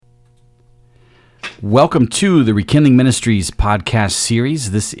Welcome to the Rekindling Ministries podcast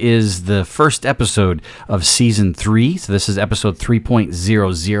series. This is the first episode of season 3. So this is episode 3.00.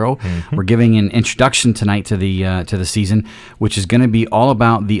 Mm-hmm. We're giving an introduction tonight to the season, which is going to be all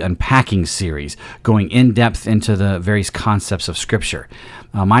about the Unpacking series, going in depth into the various concepts of Scripture.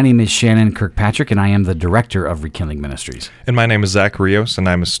 My name is Shannon Kirkpatrick, and I am the director of Rekindling Ministries. And my name is Zach Rios, and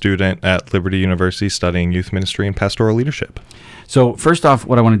I'm a student at Liberty University studying youth ministry and pastoral leadership. So first off,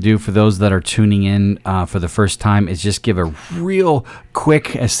 what I want to do for those that are tuning in for the first time is just give a real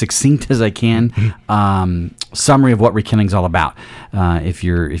quick, as succinct as I can, summary of what Rekindling is all about, if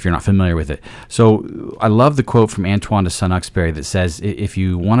you're not familiar with it. So I love the quote from Antoine de Saint-Exupéry that says, if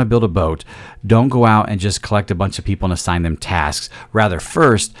you want to build a boat, don't go out and just collect a bunch of people and assign them tasks. Rather,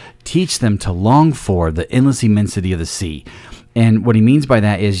 first, teach them to long for the endless immensity of the sea. And what he means by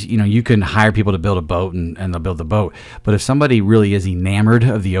that is, you can hire people to build a boat and they'll build the boat. But if somebody really is enamored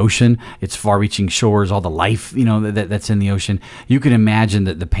of the ocean, its far-reaching shores, all the life, that's in the ocean, you can imagine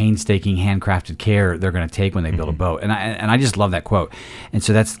that the painstaking, handcrafted care they're going to take when they build a boat. And I just love that quote. And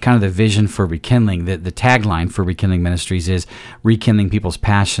so that's kind of the vision for Rekindling. The tagline for Rekindling Ministries is rekindling people's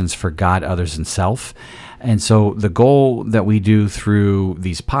passions for God, others, and self. And so the goal that we do through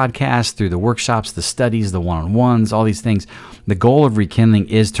these podcasts, through the workshops, the studies, the one-on-ones, all these things, the goal of Rekindling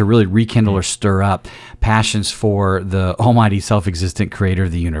is to really rekindle or stir up passions for the almighty self-existent creator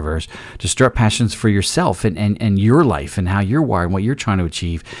of the universe, to stir up passions for yourself and your life and how you're wired and what you're trying to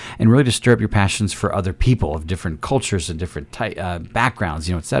achieve, and really to stir up your passions for other people of different cultures and different backgrounds,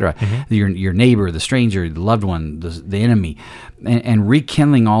 et cetera. Mm-hmm. Your neighbor, the stranger, the loved one, the enemy, and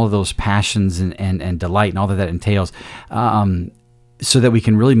rekindling all of those passions and delight and all that entails, so that we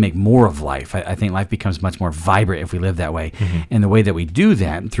can really make more of life. I think life becomes much more vibrant if we live that way. Mm-hmm. And the way that we do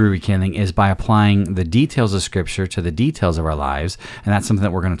that through Rekindling is by applying the details of Scripture to the details of our lives. And that's something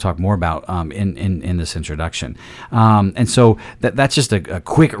that we're going to talk more about in this introduction. And so that's just a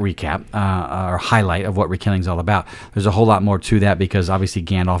quick recap or highlight of what Rekindling is all about. There's a whole lot more to that because obviously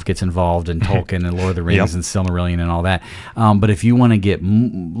Gandalf gets involved in Tolkien and Lord of the Rings and Silmarillion and all that. But if you want to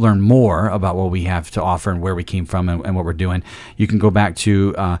learn more about what we have to offer and where we came from and what we're doing, you can go back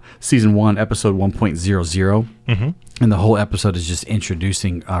to season 1, episode 1.00. Mm-hmm. And the whole episode is just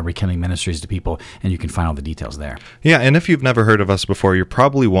introducing Rekindling Ministries to people, and you can find all the details there. Yeah, and if you've never heard of us before, you're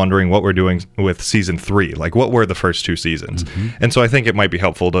probably wondering what we're doing with season 3. Like, what were the first 2 seasons? Mm-hmm. And so I think it might be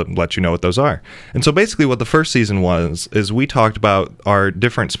helpful to let you know what those are. And so basically what the first season was is we talked about our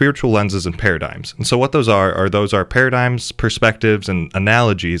different spiritual lenses and paradigms. And so what those are paradigms, perspectives, and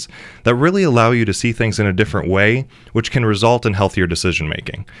analogies that really allow you to see things in a different way, which can result in healthier decision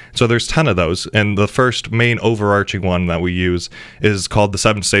making. So there's 10 of those, and the first main overarching one that we use is called the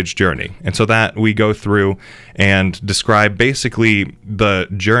 7-stage journey. And so that we go through and describe basically the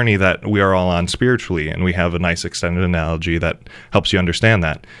journey that we are all on spiritually, and we have a nice extended analogy that helps you understand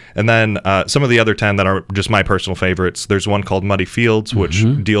that. And then some of the other 10 that are just my personal favorites, there's one called Muddy Fields, which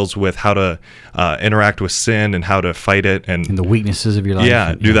deals with how to interact with sin and how to fight it. And the weaknesses of your life.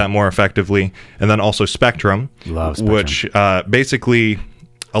 Yeah, do that more effectively. And then also Spectrum, which basically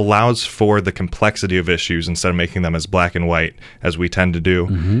allows for the complexity of issues instead of making them as black and white as we tend to do.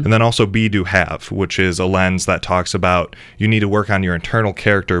 Mm-hmm. And then also Be, Do, Have, which is a lens that talks about you need to work on your internal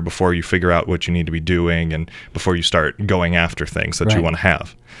character before you figure out what you need to be doing and before you start going after things that you want to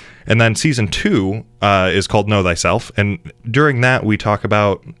have. And then season 2 is called Know Thyself. And during that, we talk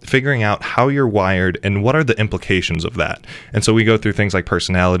about figuring out how you're wired and what are the implications of that. And so we go through things like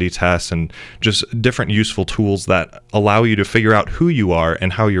personality tests and just different useful tools that allow you to figure out who you are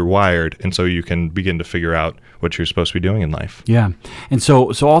and how you're wired. And so you can begin to figure out what you're supposed to be doing in life. Yeah. And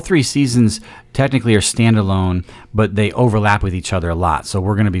so all 3 seasons technically are standalone, but they overlap with each other a lot. So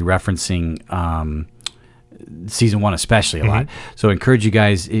we're going to be referencing season 1 especially a lot. So I encourage you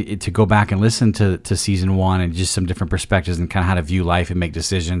guys to go back and listen to season 1 and just some different perspectives and kind of how to view life and make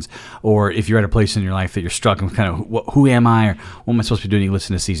decisions. Or if you're at a place in your life that you're struggling with kind of who am I or what am I supposed to be doing, you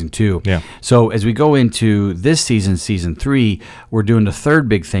listen to season 2. Yeah. So as we go into this season 3, we're doing the third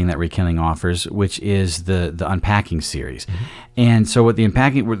big thing that Rekindling offers, which is the Unpacking series. Mm-hmm. And so with the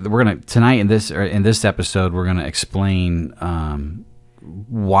Unpacking, we're going to tonight in this episode, we're going to explain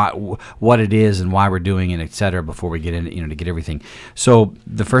what it is and why we're doing it, et cetera, before we get in, to get everything. So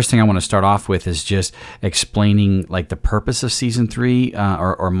the first thing I want to start off with is just explaining like the purpose of season 3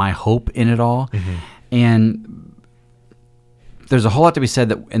 or my hope in it all. Mm-hmm. And there's a whole lot to be said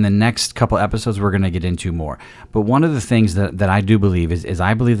that in the next couple episodes we're going to get into more. But one of the things that I do believe is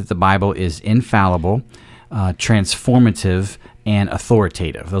I believe that the Bible is infallible, transformative, and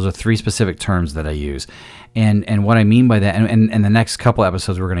authoritative. Those are 3 specific terms that I use. And what I mean by that, and the next couple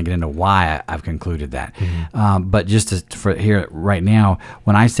episodes, we're going to get into why I've concluded that. But just for here right now,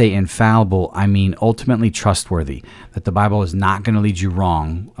 when I say infallible, I mean ultimately trustworthy, that the Bible is not going to lead you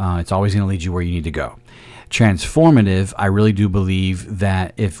wrong. It's always going to lead you where you need to go. Transformative, I really do believe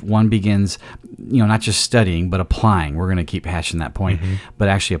that if one begins, not just studying, but applying, we're going to keep hashing that point, but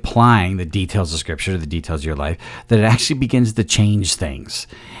actually applying the details of Scripture to the details of your life, that it actually begins to change things.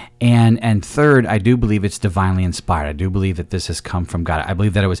 And third, I do believe it's divinely inspired. I do believe that this has come from God. I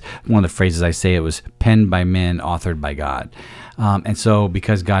believe that it was, one of the phrases I say, it was penned by men, authored by God. And so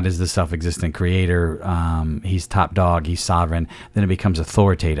because God is the self-existent creator, he's top dog, he's sovereign, then it becomes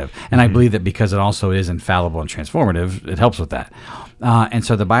authoritative. And I believe that because it also is infallible and transformative, it helps with that. And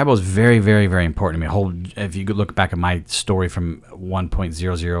so the Bible is very, very, very important to me. If you could look back at my story from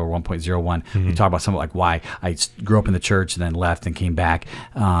 1.00 or 1.01, we talk about something like why I grew up in the church and then left and came back,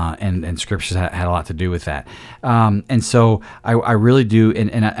 and scriptures had a lot to do with that. And so I really do.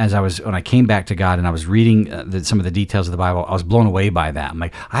 And when I came back to God and I was reading some of the details of the Bible, I was blown away by that. I'm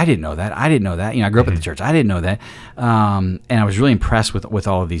like, I didn't know that. I didn't know that. I grew up in the church. I didn't know that. And I was really impressed with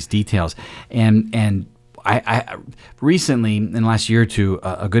all of these details. And I recently, in the last year or two,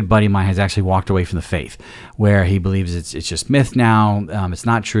 a good buddy of mine has actually walked away from the faith, where he believes it's just myth now, it's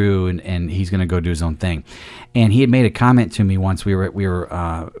not true, and he's going to go do his own thing. And he had made a comment to me once. We were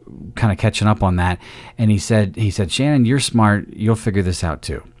kind of catching up on that, and he said, Shannon, you're smart. You'll figure this out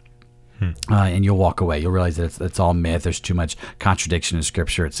too. And you'll walk away. You'll realize that it's all myth. There's too much contradiction in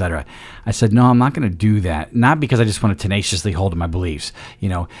Scripture, etc. I said, no, I'm not going to do that. Not because I just want to tenaciously hold to my beliefs.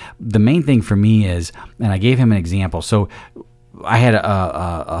 The main thing for me is, and I gave him an example. So I had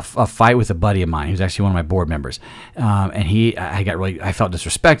a fight with a buddy of mine. He was actually one of my board members, and I felt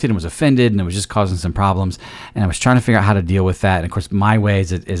disrespected and was offended, and it was just causing some problems. And I was trying to figure out how to deal with that. And of course, my way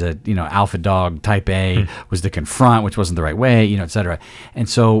is a alpha dog type A was to confront, which wasn't the right way, et cetera. And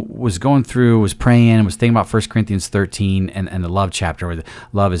so was praying, was thinking about 1 Corinthians 13 and the love chapter, where the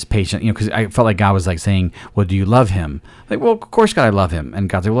love is patient. Because I felt like God was like saying, "Well, do you love Him?" Like, well, of course, God, I love Him. And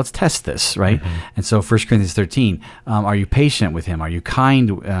God's like, "Well, let's test this, right?" And so 1 Corinthians 13, are you patient with Him? Are you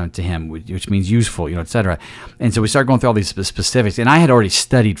kind to Him, which means useful, etc. And so we started going through all these specifics, and I had already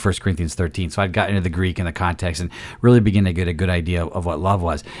studied 1 Corinthians 13, so I'd gotten into the Greek and the context and really began to get a good idea of what love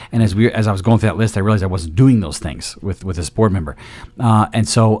was. And as I was going through that list, I realized I wasn't doing those things with this board member, and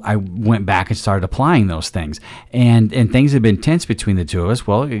so I went back and started applying those things, and things had been tense between the two of us.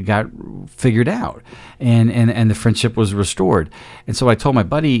 Well, it got figured out, and the friendship was restored. And so I told my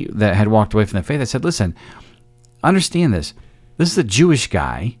buddy that had walked away from the faith, I said, listen, understand this. This is a Jewish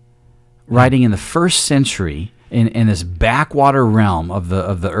guy writing in the first century in this backwater realm of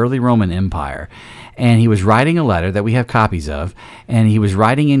the early Roman Empire. And he was writing a letter that we have copies of, and he was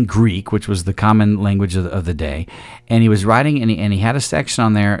writing in Greek, which was the common language of the day. And he was writing, and he had a section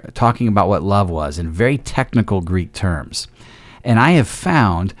on there talking about what love was in very technical Greek terms. And I have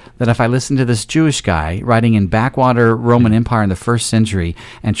found that if I listen to this Jewish guy writing in backwater Roman Empire in the first century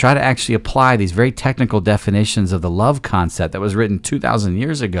and try to actually apply these very technical definitions of the love concept that was written 2,000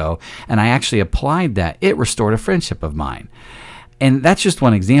 years ago, and I actually applied that, it restored a friendship of mine. And that's just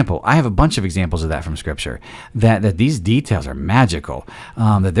one example. I have a bunch of examples of that from Scripture, that these details are magical,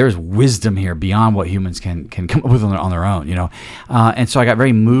 that there's wisdom here beyond what humans can come up with on their own, And so I got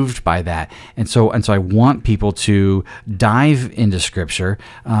very moved by that. And so I want people to dive into Scripture,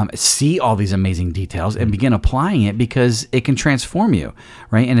 see all these amazing details, and begin applying it, because it can transform you,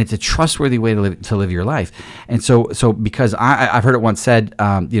 right? And it's a trustworthy way to live your life. And so because I've heard it once said,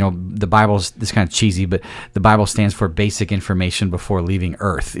 the Bible's, this is kind of cheesy, but the Bible stands for basic information before leaving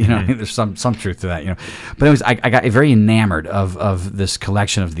Earth. There's some truth to that. But anyways, I got very enamored of this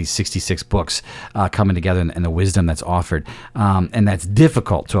collection of these 66 books coming together, and the wisdom that's offered, and that's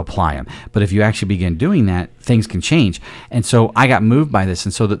difficult to apply them. But if you actually begin doing that, things can change. And so I got moved by this.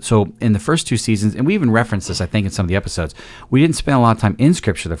 And so in the first two seasons, and we even referenced this, I think, in some of the episodes, we didn't spend a lot of time in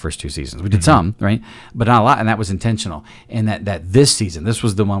Scripture the first two seasons. We did some, right? But not a lot, and that was intentional. And that this season, this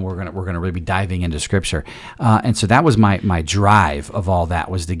was the one we're gonna really be diving into Scripture. And so that was my drive of all that,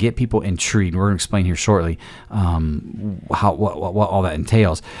 was to get people intrigued. We're going to explain here shortly what all that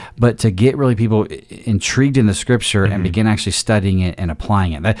entails, but to get really people intrigued in the Scripture and begin actually studying it and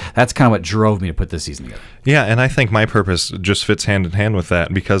applying it. That's kind of what drove me to put this season together. Yeah, and I think my purpose just fits hand in hand with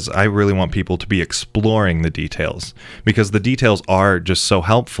that, because I really want people to be exploring the details, because the details are just so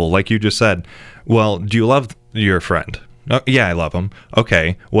helpful. Like you just said, well, do you love your friend? Oh, yeah, I love him.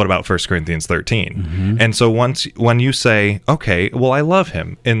 Okay, what about 1 Corinthians 13? And so when you say, okay, well, I love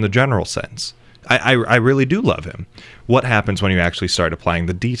him in the general sense, I really do love him. What happens when you actually start applying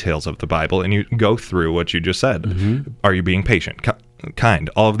the details of the Bible and you go through what you just said? Mm-hmm. Are you being patient, kind,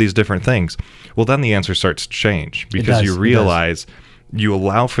 all of these different things? Well, then the answer starts to change because you realize you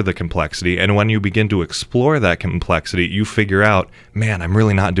allow for the complexity. And when you begin to explore that complexity, you figure out, man, I'm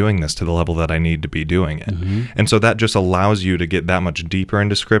really not doing this to the level that I need to be doing it. Mm-hmm. And so that just allows you to get that much deeper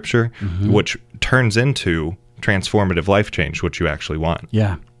into Scripture, mm-hmm. which turns into transformative life change, which you actually want.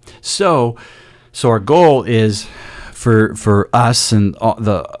 Yeah. So our goal is for us and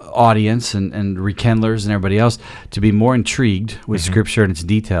the audience and rekindlers and everybody else to be more intrigued with mm-hmm. Scripture and its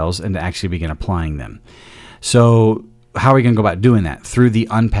details and to actually begin applying them. So how are we going to go about doing that? Through the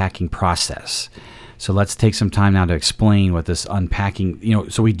unpacking process. So let's take some time now to explain what this unpacking,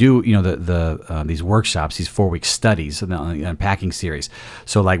 so we do, these workshops, these 4-week studies in the unpacking series.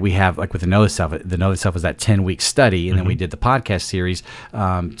 So like we have, like with the Know Thyself was that 10-week study, and mm-hmm. then we did the podcast series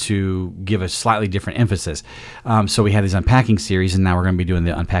to give a slightly different emphasis. So we had these unpacking series, and now we're going to be doing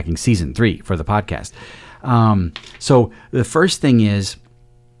the unpacking season 3 for the podcast. So the first thing is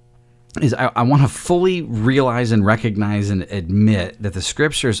I want to fully realize and recognize and admit that the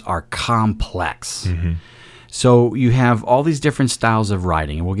Scriptures are complex. Mm-hmm. So you have all these different styles of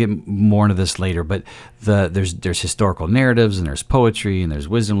writing, and we'll get more into this later, but there's historical narratives, and there's poetry, and there's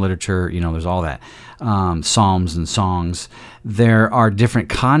wisdom literature, there's all that. Psalms and songs. There are different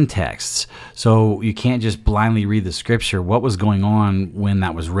contexts, so you can't just blindly read the Scripture. What was going on when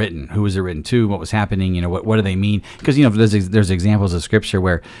that was written? Who was it written to? What was happening? What do they mean? Because there's examples of Scripture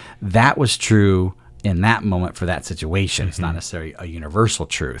where that was true in that moment for that situation. Mm-hmm. It's not necessarily a universal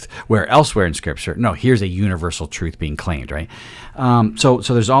truth. Where elsewhere in Scripture, no, here's a universal truth being claimed, right? So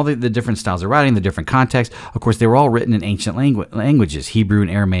there's all the different styles of writing, the different contexts. Of course, they were all written in ancient languages, Hebrew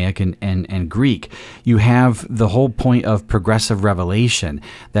and Aramaic and Greek. You have the whole point of progressive revelation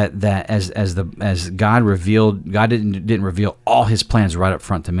that as God revealed, God didn't reveal all His plans right up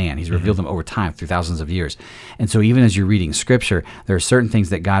front to man. He's revealed mm-hmm. them over time through thousands of years. And so even as you're reading Scripture, there are certain things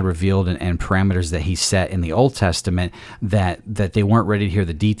that God revealed and parameters that He set in the Old Testament that they weren't ready to hear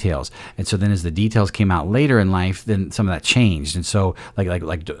the details. And so then as the details came out later in life, then some of that changed. And so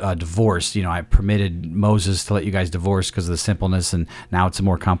like divorce, I permitted Moses to let you guys divorce because of the simpleness, and now it's a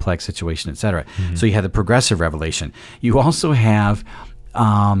more complex situation, et cetera. Mm-hmm. So you have the progressive revelation. You also have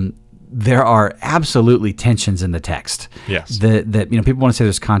there are absolutely tensions in the text. Yes. That people want to say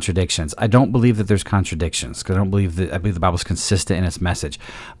there's contradictions. I don't believe that there's contradictions because I believe the Bible's consistent in its message.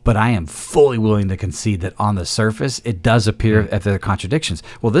 But I am fully willing to concede that on the surface it does appear that there are contradictions.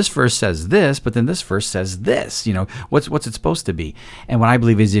 Well, this verse says this, but then this verse says this. What's it supposed to be? And what I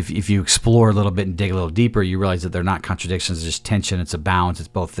believe is if you explore a little bit and dig a little deeper, you realize that they're not contradictions. It's just tension. It's a balance. It's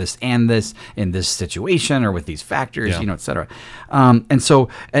both this and this in this situation or with these factors, et cetera.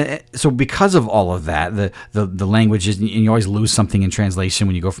 So because of all of that, the languages, and you always lose something in translation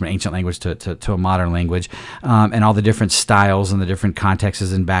when you go from an ancient language to a modern language, and all the different styles and the different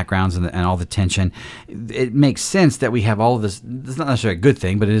contexts and backgrounds and all the tension, it makes sense that we have all of this. It's not necessarily a good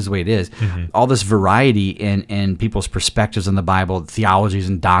thing, but it is the way it is. Mm-hmm. All this variety in people's perspectives on the Bible, theologies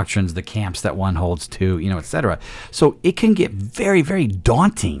and doctrines, the camps that one holds to, et cetera. So it can get very, very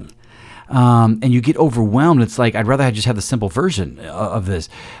daunting. And you get overwhelmed. It's like, I'd rather just have the simple version of this.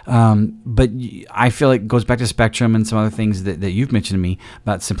 But I feel like it goes back to Spectrum and some other things that you've mentioned to me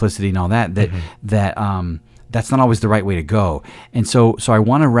about simplicity and all that, mm-hmm. That's not always the right way to go. And so I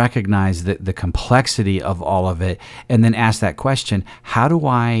want to recognize the complexity of all of it and then ask that question, how do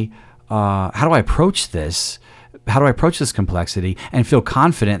I approach this? How do I approach this complexity and feel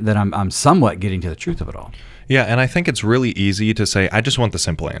confident that I'm somewhat getting to the truth of it all? Yeah, and I think it's really easy to say, I just want the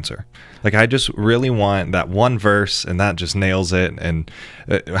simple answer. Like, I just really want that one verse, and that just nails it, and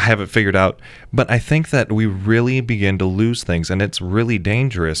have it figured out. But I think that we really begin to lose things, and it's really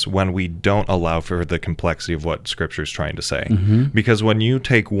dangerous when we don't allow for the complexity of what Scripture is trying to say. Mm-hmm. Because when you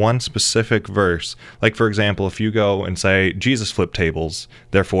take one specific verse, like, for example, if you go and say, Jesus flipped tables,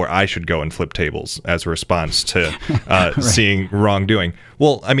 therefore I should go and flip tables as a response to right. seeing wrongdoing.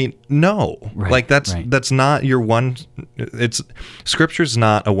 Well, I mean, no. Right, like, that's not your one. Scripture's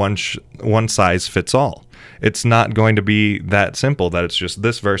not a one size fits all. It's not going to be that simple that it's just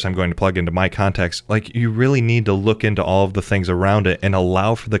this verse I'm going to plug into my context. Like, you really need to look into all of the things around it and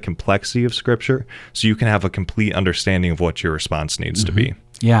allow for the complexity of Scripture so you can have a complete understanding of what your response needs mm-hmm. to be.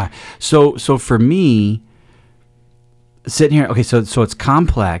 Yeah. So for me, sitting here, okay, so it's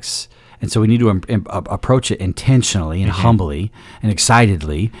complex. And so we need to approach it intentionally and mm-hmm. humbly and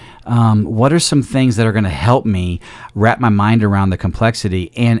excitedly. What are some things that are going to help me wrap my mind around the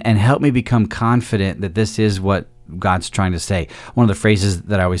complexity and help me become confident that this is what God's trying to say. One of the phrases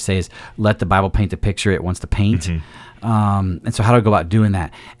that I always say is, let the Bible paint the picture it wants to paint. And so how do I go about doing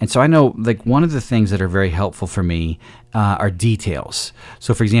that? And so I know, like, one of the things that are very helpful for me are details.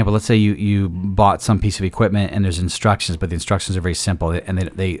 So, for example, let's say you bought some piece of equipment and there's instructions, but the instructions are very simple and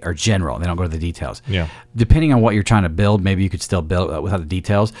they are general. They don't go to the details. Yeah. Depending on what you're trying to build, maybe you could still build without the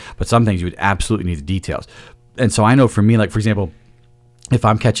details, but some things you would absolutely need the details. And so I know for me, like, for example, if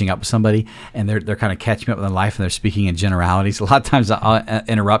I'm catching up with somebody and they're kind of catching me up with their life and they're speaking in generalities, a lot of times I'll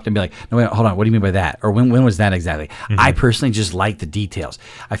interrupt and be like, no, wait, hold on, what do you mean by that? Or when was that exactly? I personally just like the details.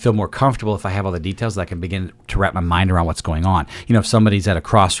 I feel more comfortable if I have all the details that I can begin to wrap my mind around what's going on. You know, if somebody's at a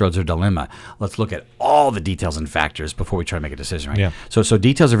crossroads or dilemma, let's look at all the details and factors before we try to make a decision, right? Yeah. So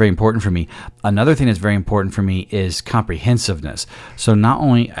details are very important for me. Another thing that's very important for me is comprehensive-ness. So not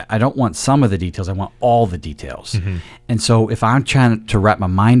only, I don't want some of the details, I want all the details. And so if I'm trying to wrap my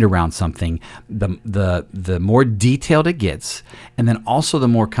mind around something, the more detailed it gets, and then also the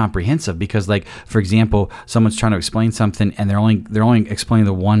more comprehensive. Because, like, for example, someone's trying to explain something and they're only explaining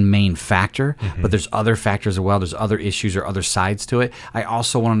the one main factor, but there's other factors as well. There's other issues or other sides to it. I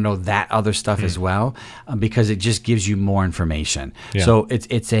also want to know that other stuff as well, because it just gives you more information. Yeah. So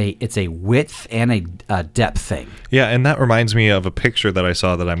it's a width and a depth thing. Yeah, and that reminds me of a picture that I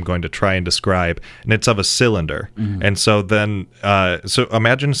saw that I'm going to try and describe, and it's of a cylinder. And so then, so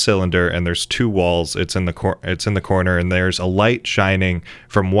imagine a cylinder, and there's two walls. It's in the corner, and there's a light shining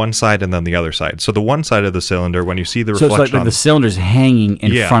from one side and then the other side. So the one side of the cylinder, when you see the reflection, so it's like the cylinder's hanging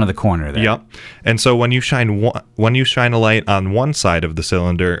in front of the corner there. Yep. And so when you shine a light on one side of the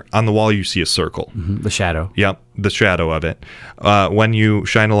cylinder, on the wall you see a circle. The shadow. Yep, the shadow of it. When you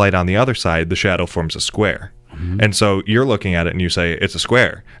shine a light on the other side, the shadow forms a square. And so you're looking at it and you say it's a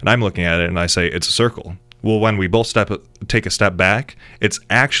square, and I'm looking at it and I say it's a circle. Well, when we both take a step back, it's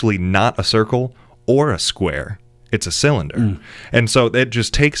actually not a circle or a square. It's a cylinder. And so it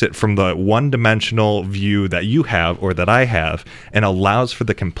just takes it from the one-dimensional view that you have or that I have and allows for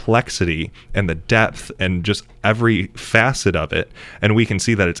the complexity and the depth and just every facet of it. And we can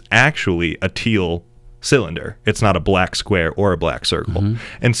see that it's actually a teal cylinder. It's not a black square or a black circle.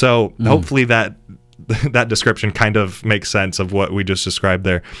 And so hopefully that description kind of makes sense of what we just described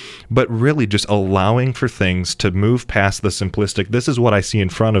there, but really just allowing for things to move past the simplistic, this is what I see in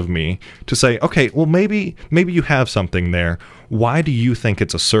front of me, to say, okay, well, maybe you have something there. Why do you think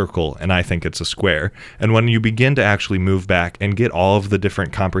it's a circle and I think it's a square? And when you begin to actually move back and get all of the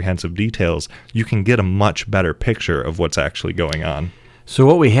different comprehensive details, you can get a much better picture of what's actually going on. So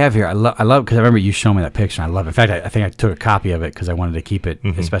what we have here, I love, because I remember you showing me that picture, and I love it. In fact, I think I took a copy of it because I wanted to keep it,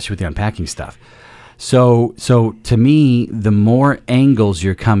 especially with the unpacking stuff. So to me, the more angles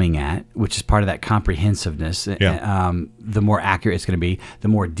you're coming at, which is part of that comprehensiveness, the more accurate it's going to be, the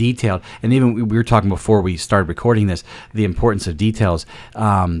more detailed. And even we were talking before we started recording this, the importance of details.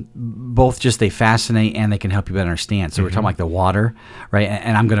 Both just they fascinate and they can help you better understand. So we're talking like the water, right?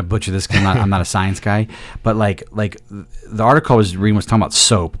 And I'm going to butcher this because I'm not a science guy, but like the article I was reading was talking about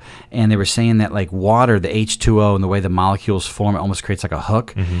soap, and they were saying that like water, the H2O and the way the molecules form, it almost creates like a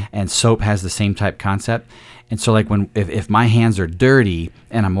hook, and soap has the same type concept. And so like if my hands are dirty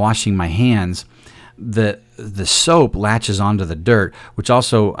and I'm washing my hands, the soap latches onto the dirt, which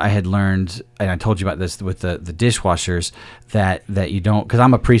also I had learned, and I told you about this with the dishwashers, that you don't, because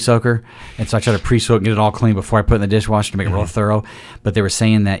I'm a pre-soaker, and so I try to pre-soak and get it all clean before I put it in the dishwasher to make it real thorough. But they were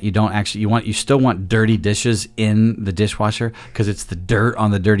saying that you don't actually, you still want dirty dishes in the dishwasher, because it's the dirt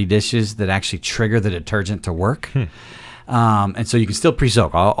on the dirty dishes that actually trigger the detergent to work. And so you can still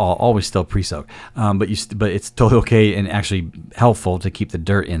pre-soak. I'll always still pre-soak, but it's totally okay and actually helpful to keep the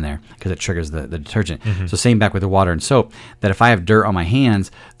dirt in there because it triggers the detergent. So same back with the water and soap, that if I have dirt on my hands,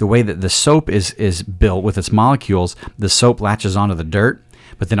 the way that the soap is built with its molecules, the soap latches onto the dirt,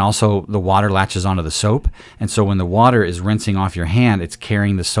 but then also the water latches onto the soap. And so when the water is rinsing off your hand, it's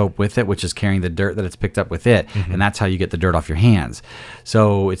carrying the soap with it, which is carrying the dirt that it's picked up with it. And that's how you get the dirt off your hands.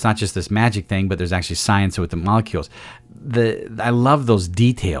 So it's not just this magic thing, but there's actually science with the molecules. I love those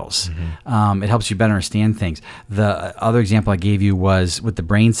details. It helps you better understand things. The other example I gave you was with the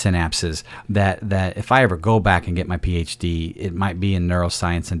brain synapses, that if I ever go back and get my PhD, it might be in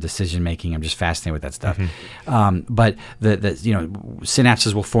neuroscience and decision making. I'm just fascinated with that stuff. But the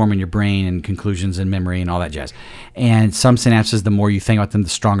synapses will form in your brain, and conclusions and memory and all that jazz. And some synapses, the more you think about them, the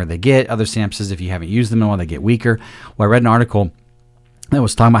stronger they get. Other synapses, if you haven't used them in a while, they get weaker. Well, I read an article that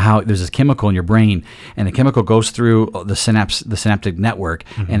was talking about how there's this chemical in your brain, and the chemical goes through the synaptic network,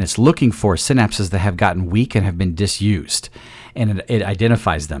 and it's looking for synapses that have gotten weak and have been disused. and it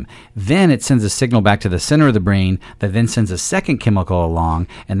identifies them. Then it sends a signal back to the center of the brain that then sends a second chemical along,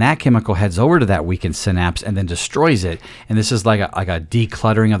 and that chemical heads over to that weakened synapse and then destroys it. And this is like a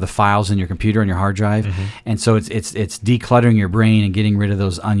decluttering of the files in your computer and your hard drive. And so it's decluttering your brain and getting rid of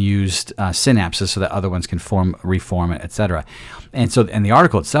those unused synapses so that other ones can reform it, etc. And the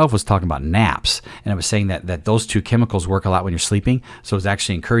article itself was talking about naps, and it was saying that those two chemicals work a lot when you're sleeping. So it's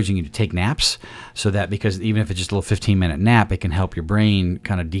actually encouraging you to take naps, so that, because even if it's just a little 15-minute nap, it can help your brain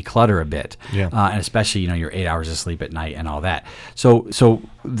kind of declutter a bit. And especially, your 8 hours of sleep at night and all that. So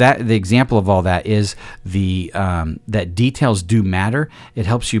that the example of all that is that details do matter. It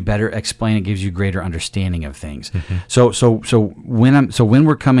helps you better explain. It gives you greater understanding of things. So when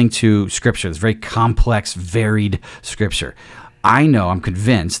we're coming to Scripture, this very complex, varied Scripture, I'm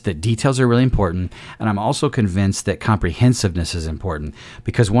convinced that details are really important, and I'm also convinced that comprehensiveness is important,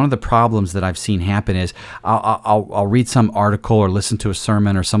 because one of the problems that I've seen happen is I'll read some article or listen to a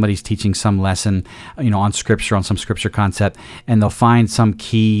sermon, or somebody's teaching some lesson, on Scripture, on some Scripture concept, and they'll find some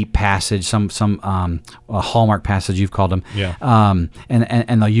key passage, some a hallmark passage, you've called them,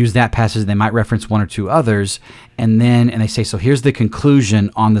 and they'll use that passage. They might reference one or two others, and they say, so here's the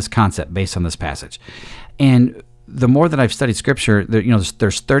conclusion on this concept based on this passage. And the more that I've studied Scripture,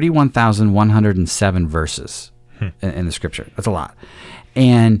 there's 31,107 verses in the Scripture. That's a lot.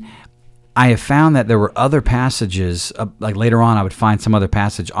 And I have found that there were other passages, like later on I would find some other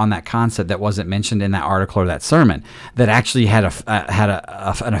passage on that concept that wasn't mentioned in that article or that sermon, that actually had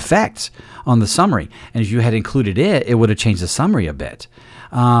an effect on the summary. And if you had included it, it would have changed the summary a bit.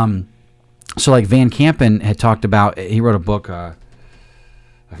 So like Van Kampen had talked about, he wrote a book called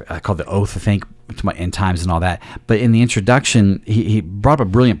The Oath, I think, to my end times and all that. But in the introduction, he brought up a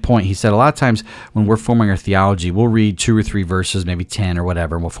brilliant point. He said a lot of times when we're forming our theology, we'll read 2 or 3 verses, maybe 10 or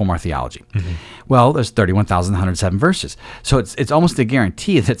whatever, and we'll form our theology. Well, there's 31,107 verses. So it's almost a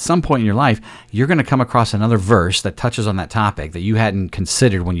guarantee that at some point in your life, you're going to come across another verse that touches on that topic that you hadn't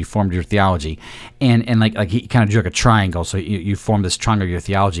considered when you formed your theology. And like he kind of drew like a triangle, so you form this triangle of your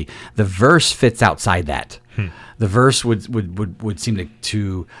theology. The verse fits outside that. The verse would seem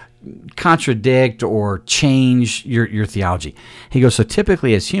to contradict or change your theology. He goes, so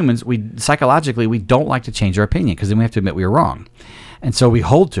typically as humans, psychologically, we don't like to change our opinion, because then we have to admit we were wrong. And so we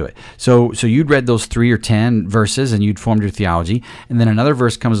hold to it. So you'd read those 3 or 10 verses and you'd formed your theology, and then another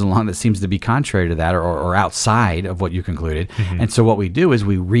verse comes along that seems to be contrary to that or outside of what you concluded. And so what we do is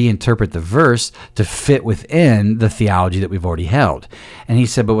we reinterpret the verse to fit within the theology that we've already held. And he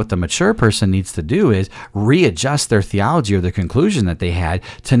said, but what the mature person needs to do is readjust their theology or the conclusion that they had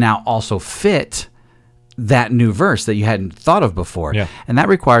to now also fit that new verse that you hadn't thought of before. And that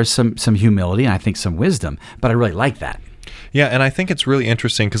requires some humility and I think some wisdom, but I really like that. Yeah, and I think it's really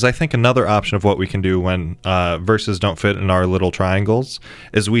interesting, because I think another option of what we can do when verses don't fit in our little triangles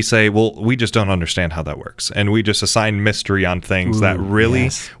is we say, well, we just don't understand how that works. And we just assign mystery on things that really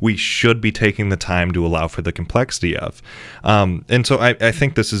we should be taking the time to allow for the complexity of. And so I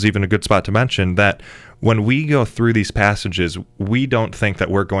think this is even a good spot to mention that when we go through these passages, we don't think that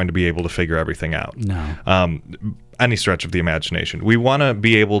we're going to be able to figure everything out. No. Any stretch of the imagination. We want to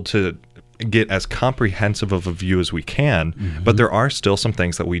be able to get as comprehensive of a view as we can, but there are still some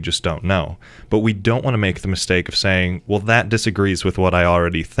things that we just don't know. But we don't want to make the mistake of saying, well, that disagrees with what I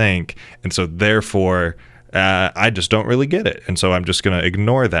already think, and so therefore I just don't really get it, and so I'm just going to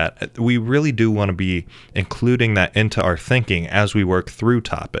ignore that. We really do want to be including that into our thinking as we work through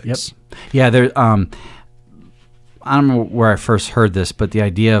topics. Yeah, there. I don't know where I first heard this, but the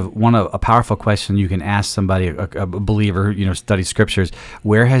idea of a powerful question you can ask somebody, a believer who studies Scriptures,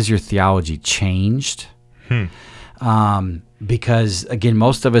 where has your theology changed? Because again,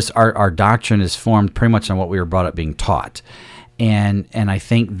 most of us, our doctrine is formed pretty much on what we were brought up being taught. And I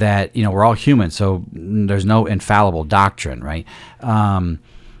think that, we're all human, so there's no infallible doctrine, right?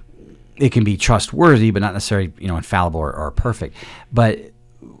 It can be trustworthy, but not necessarily, infallible or perfect. But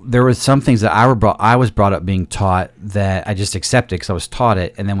there were some things that I was brought up being taught that I just accepted because I was taught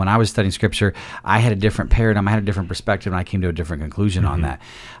it. And then when I was studying Scripture, I had a different paradigm, I had a different perspective, and I came to a different conclusion on that.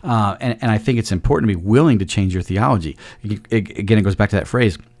 And I think it's important to be willing to change your theology. Again, it goes back to that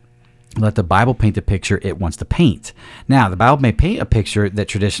phrase, let the Bible paint the picture it wants to paint. Now, the Bible may paint a picture that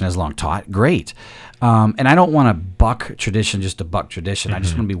tradition has long taught. Great. And I don't want to buck tradition just to buck tradition. I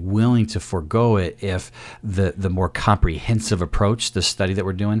just want to be willing to forego it if the more comprehensive approach, the study that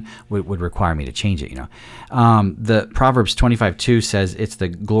we're doing, would require me to change it. The Proverbs 25:2 says it's the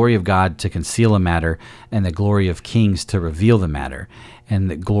glory of God to conceal a matter and the glory of kings to reveal the matter. and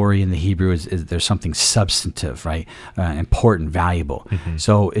the glory in the Hebrew is there's something substantive, right? Important, valuable.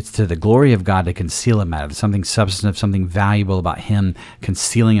 So it's to the glory of God to conceal a matter. There's something substantive, something valuable about him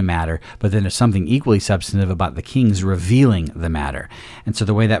concealing a matter, but then there's something equally substantive about the kings revealing the matter. And so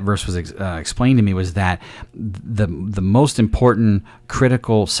the way that verse was explained to me was that the most important,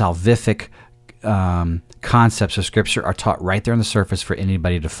 critical, salvific concepts of Scripture are taught right there on the surface for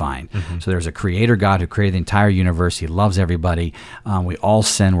anybody to find. So there's a creator God who created the entire universe. He loves everybody. We all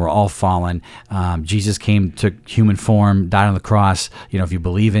sin. We're all fallen. Jesus came, took human form, died on the cross. If you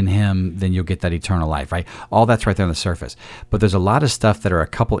believe in him, then you'll get that eternal life, right? All that's right there on the surface. But there's a lot of stuff that are a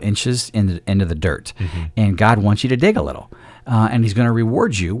couple inches into the dirt. And God wants you to dig a little. And he's going to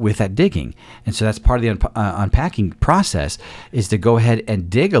reward you with that digging. And so that's part of the unpacking process, is to go ahead and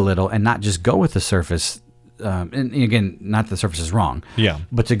dig a little and not just go with the surface. And again, not that the surface is wrong,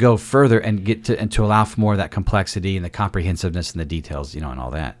 but to go further and get to, and to allow for more of that complexity and the comprehensiveness and the details, and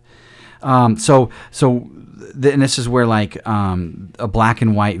all that. And this is where a black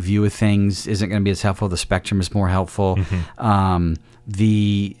and white view of things isn't going to be as helpful. The spectrum is more helpful.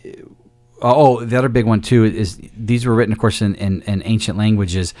 The other big one too is these were written, of course, in ancient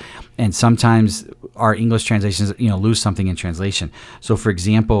languages, and sometimes our English translations, lose something in translation. So, for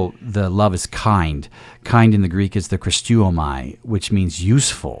example, the love is kind. Kind in the Greek is the Christeuomai, which means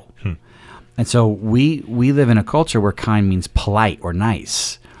useful. And so we live in a culture where kind means polite or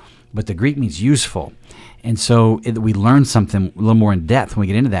nice, but the Greek means useful. And so we learn something a little more in depth when we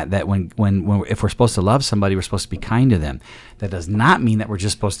get into that when if we're supposed to love somebody, we're supposed to be kind to them. That does not mean that we're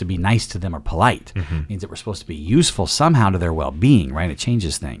just supposed to be nice to them or polite. It means that we're supposed to be useful somehow to their well-being, right? It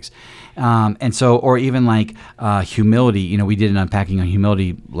changes things. And so, or even humility, we did an unpacking on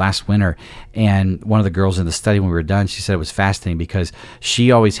humility last winter, and one of the girls in the study, when we were done, she said it was fascinating because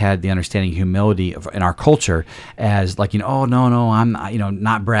she always had the understanding of humility in our culture as oh, no, I'm,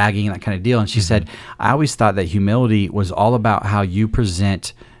 not bragging, that kind of deal. And she said, I always thought that humility was all about how you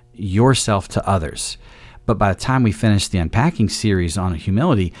present yourself to others. But by the time we finished the unpacking series on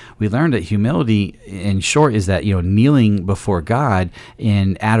humility, we learned that humility, in short, is that, kneeling before God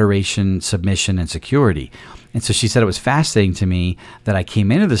in adoration, submission, and security. And so she said it was fascinating to me that I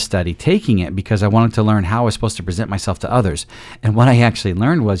came into the study taking it because I wanted to learn how I was supposed to present myself to others. And what I actually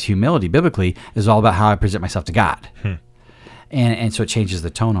learned was humility, biblically, is all about how I present myself to God. And so it changes the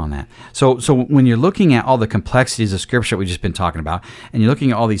tone on that. So when you're looking at all the complexities of Scripture we've just been talking about, and you're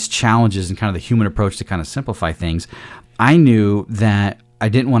looking at all these challenges and kind of the human approach to kind of simplify things, I knew that I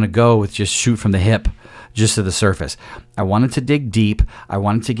didn't want to go with just shoot from the hip, just to the surface. I wanted to dig deep. I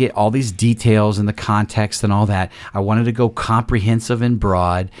wanted to get all these details and the context and all that. I wanted to go comprehensive and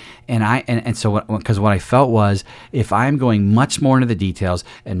broad. And so because what I felt was, if I'm going much more into the details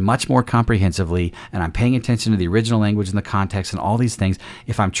and much more comprehensively, and I'm paying attention to the original language and the context and all these things,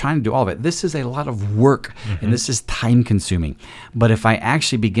 if I'm trying to do all of it, this is a lot of work and this is time consuming. But if I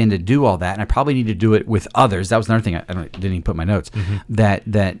actually begin to do all that, and I probably need to do it with others, that was another thing, I didn't even put in my notes,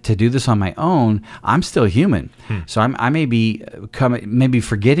 that to do this on my own, I'm still human. So I may be maybe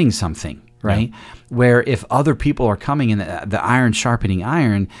forgetting something, right? Where if other people are coming and the iron sharpening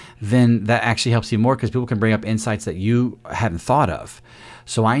iron, then that actually helps you more because people can bring up insights that you hadn't thought of.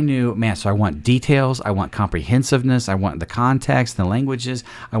 So I knew, so I want details, I want comprehensiveness, I want the context, the languages,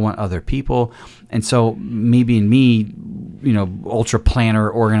 I want other people. And so me being me, ultra planner,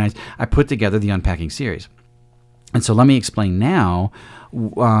 organized, I put together the Unpacking series. And so let me explain now.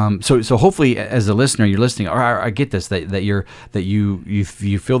 So hopefully, as a listener, you're listening. Or I get this that you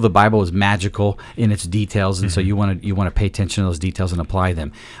feel the Bible is magical in its details, and so you want to pay attention to those details and apply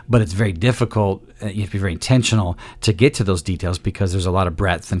them. But it's very difficult. You have to be very intentional to get to those details because there's a lot of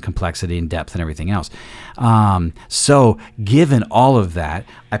breadth and complexity and depth and everything else. So given all of that,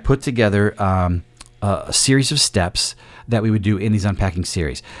 I put together a series of steps that we would do in these unpacking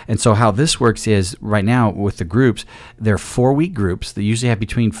series. And so how this works is, right now with the groups, they're 4-week groups that usually have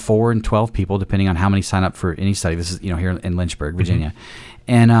between 4 and 12 people, depending on how many sign up for any study. This is here in Lynchburg, Virginia.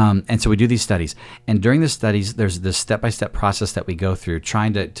 And so we do these studies. And during the studies, there's this step-by-step process that we go through,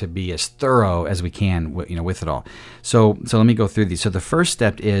 trying to be as thorough as we can with it all. So let me go through these. So the first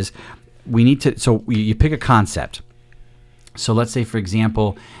step is you pick a concept. So let's say, for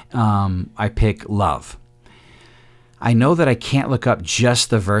example, I pick love. I know that I can't look up just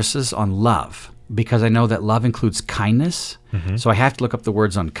the verses on love because I know that love includes kindness. So I have to look up the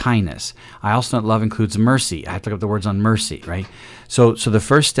words on kindness. I also know that love includes mercy. I have to look up the words on mercy, right? So the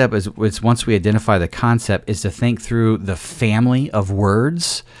first step is once we identify the concept, is to think through the family of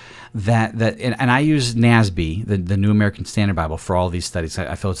words and I use NASB, the New American Standard Bible, for all these studies.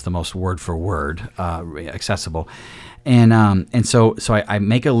 I feel it's the most word for word accessible. And so I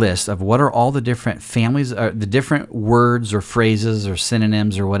make a list of what are all the different families, the different words or phrases or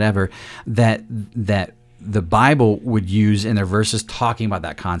synonyms or whatever that the Bible would use in their verses talking about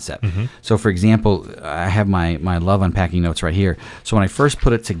that concept. So, for example, I have my love unpacking notes right here. So when I first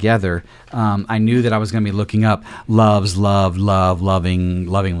put it together, I knew that I was going to be looking up loves, love, loving,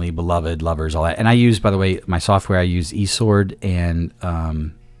 lovingly, beloved, lovers, all that. And I use, by the way, my software, I use eSword and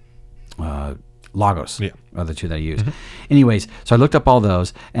Logos. Yeah. Are the two that I use. Anyways, so I looked up all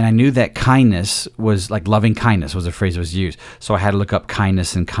those, and I knew that kindness was like loving kindness was a phrase that was used. So I had to look up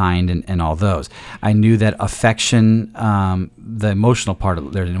kindness and kind and all those. I knew that affection, the emotional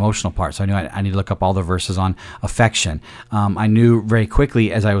part, there's an emotional part. So I knew I need to look up all the verses on affection. I knew very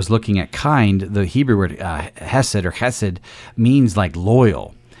quickly as I was looking at kind, the Hebrew word hesed or chesed means like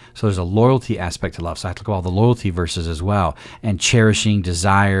loyal. So there's a loyalty aspect to love. So I have to look at all the loyalty verses as well. And cherishing,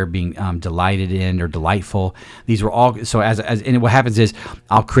 desire, being delighted in or delightful. These were all, so and what happens is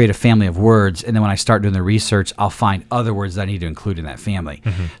I'll create a family of words, and then when I start doing the research, I'll find other words that I need to include in that family.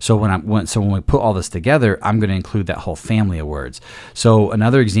 So when we put all this together, I'm going to include that whole family of words. So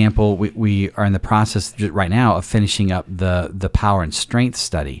another example, we are in the process right now of finishing up the power and strength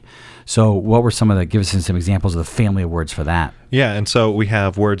study. So what were give us some examples of the family of words for that? Yeah, and so we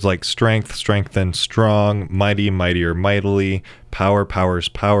have words like strength, strengthen, strong, mighty, mightier, mightily, power, powers,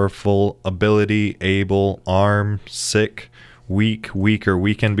 powerful, ability, able, arm, sick, weak, weaker,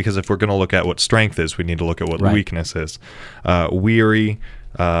 weakened, because if we're going to look at what strength is, we need to look at what weakness is. Weary,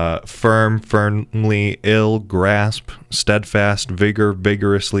 firm, firmly, ill, grasp, steadfast, vigor,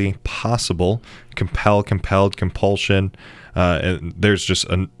 vigorously, possible, compel, compelled, compulsion. And there's just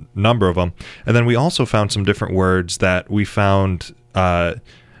a number of them. And then we also found some different words that we found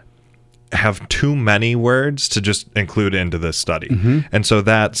have too many words to just include into this study. And so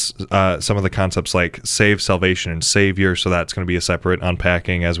that's some of the concepts like save, salvation, and savior. So that's going to be a separate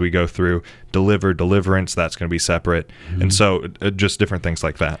unpacking as we go through. Deliver, deliverance, that's going to be separate. And so just different things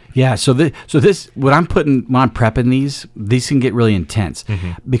like that. Yeah, so this when I'm prepping these can get really intense.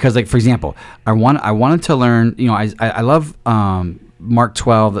 Because, like, for example, I wanted to learn, I love Mark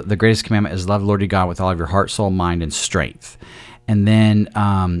 12, the greatest commandment is love the Lord your God with all of your heart, soul, mind, and strength. And then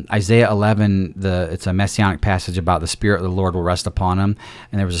Isaiah 11, it's a messianic passage about the Spirit of the Lord will rest upon him,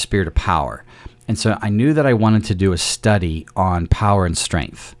 and there was a spirit of power. And so I knew that I wanted to do a study on power and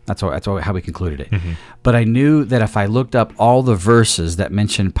strength. That's how we concluded it. But I knew that if I looked up all the verses that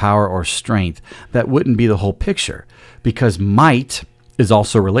mentioned power or strength, that wouldn't be the whole picture, because might is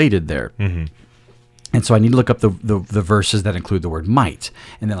also related there. And so I need to look up the verses that include the word might.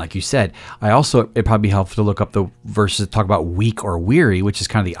 And then, like you said, it'd probably be helpful to look up the verses that talk about weak or weary, which is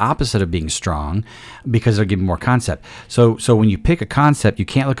kind of the opposite of being strong, because they'll give you more concept. So when you pick a concept, you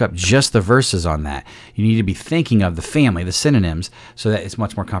can't look up just the verses on that. You need to be thinking of the family, the synonyms, so that it's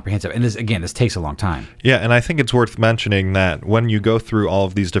much more comprehensive. And this takes a long time. Yeah, and I think it's worth mentioning that when you go through all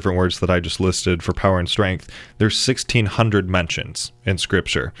of these different words that I just listed for power and strength, there's 1,600 mentions in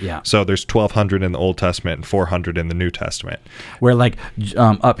Scripture. Yeah. So there's 1,200 in the Old Testament and 400 in the New Testament. Where, like,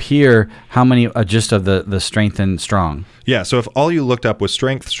 up here, how many just of the strength and strong? Yeah, so if all you looked up was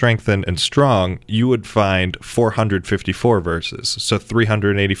strength, strengthen, and strong, you would find 454 verses. So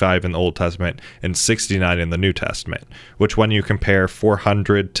 385 in the Old Testament and 69 in the New Testament, which when you compare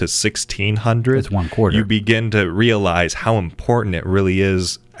 400 to 1,600, it's 1/4. You begin to realize how important it really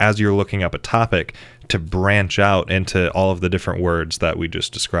is as you're looking up a topic to branch out into all of the different words that we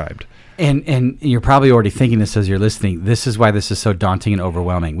just described. And you're probably already thinking this as you're listening. This is why this is so daunting and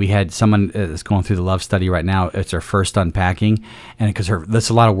overwhelming. We had someone that's going through the love study right now. It's her first unpacking, and because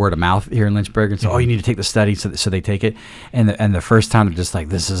there's a lot of word of mouth here in Lynchburg, and so you need to take the study, so they take it. And the first time they're just like,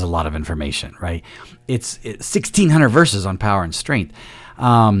 this is a lot of information, right? It's 1,600 verses on power and strength.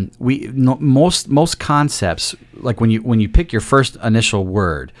 Most concepts, like when you pick your first initial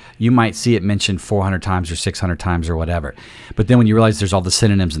word, you might see it mentioned 400 times or 600 times or whatever. But then when you realize there's all the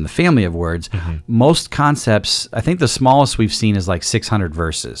synonyms in the family of words, most concepts, I think the smallest we've seen is like 600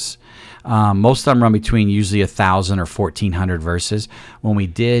 verses. Most of them run between usually 1,000 or 1,400 verses. When we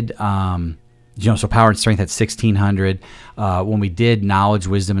did, so power and strength at 1,600. When we did knowledge,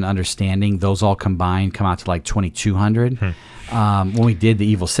 wisdom, and understanding, those all combined come out to like 2,200. When we did the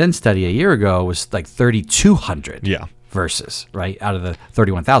evil sin study a year ago, it was like 3,200 verses, right, out of the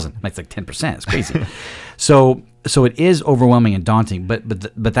 31,000. That's like 10%. It's crazy. So it is overwhelming and daunting, but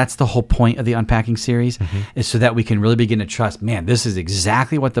that's the whole point of the unpacking series, is so that we can really begin to trust, man, this is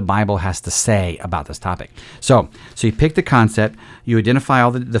exactly what the Bible has to say about this topic. So you pick the concept, you identify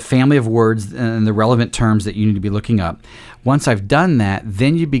all the family of words and the relevant terms that you need to be looking up. Once I've done that,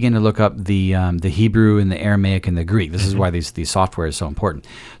 then you begin to look up the Hebrew and the Aramaic and the Greek. This is why these software is so important.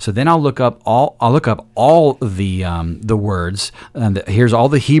 So then I'll look up all the words. Here's all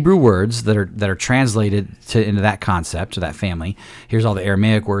the Hebrew words that are translated into that concept, to that family. Here's all the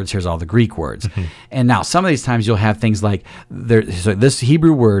Aramaic words. Here's all the Greek words. And now some of these times you'll have things like so this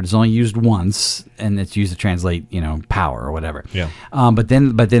Hebrew word is only used once, and it's used to translate power or whatever. Yeah. But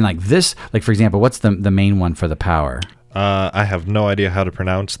then like this, like for example, what's the main one for the power? I have no idea how to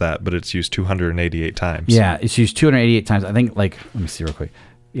pronounce that, but it's used 288 times. Yeah, it's used 288 times. I think, let me see real quick.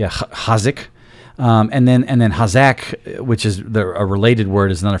 Yeah, Hazik. And then Hazak, which is a related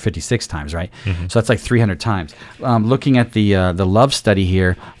word, is another 56 times, right? So that's like 300 times. Looking at the love study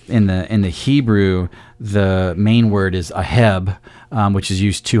here, in the Hebrew, the main word is aheb, which is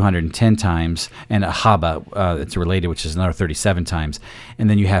used 210 times, and ahaba, it's related, which is another 37 times. And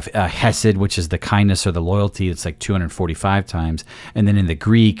then you have hesed, which is the kindness or the loyalty. It's like 245 times. And then in the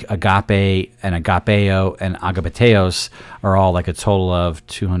Greek, agape and agapeo and agapeteos are all like a total of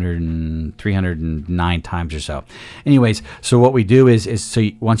 309 times or so. Anyways, so what we do is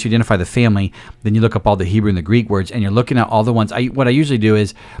once you identify the family, then you look up all the Hebrew and the Greek words, and you're looking at all the ones. What I usually do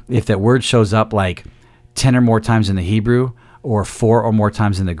is, if that word shows up like 10 or more times in the Hebrew, or 4 or more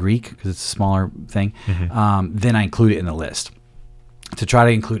times in the Greek, because it's a smaller thing, then I include it in the list. To try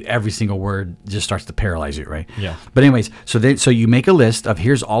to include every single word just starts to paralyze you, right? Yeah. But anyways, so you make a list of,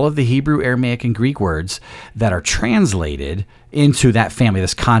 here's all of the Hebrew, Aramaic, and Greek words that are translated into that family,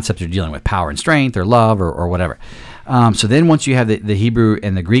 this concept you're dealing with, power and strength, or love, or whatever. So then once you have the Hebrew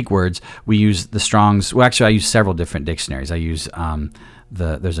and the Greek words, we use the Strong's. Well, actually, I use several different dictionaries. I use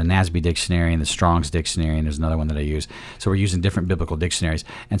there's a NASB dictionary and the Strong's dictionary, and there's another one that I use. So we're using different biblical dictionaries,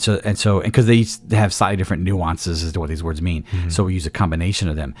 and because they have slightly different nuances as to what these words mean. So we use a combination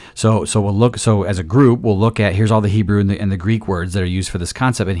of them. So we'll look. So as a group, we'll look at, here's all the Hebrew and the Greek words that are used for this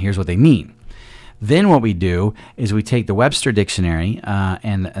concept, and here's what they mean. Then what we do is we take the Webster Dictionary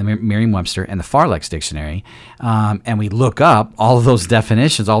and Merriam-Webster and the Farlex Dictionary, and we look up all of those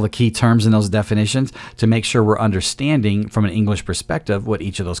definitions, all the key terms in those definitions, to make sure we're understanding from an English perspective what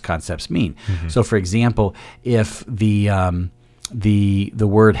each of those concepts mean. So, for example, if the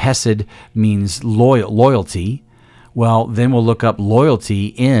word hesed means loyalty, well, then we'll look up loyalty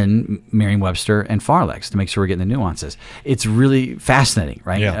in Merriam-Webster and Farlex to make sure we're getting the nuances. It's really fascinating,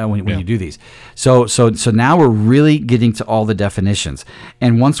 right? Yeah. When you do these. So now we're really getting to all the definitions.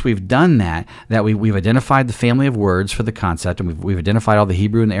 And once we've done that we've identified the family of words for the concept, and we've identified all the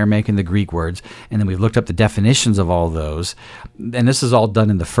Hebrew and the Aramaic and the Greek words, and then we've looked up the definitions of all of those. And this is all done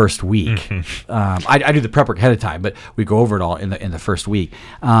in the first week. I do the prep work ahead of time, but we go over it all in the first week.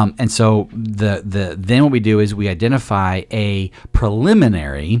 And so then what we do is we identify a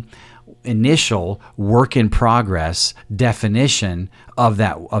preliminary initial work in progress definition of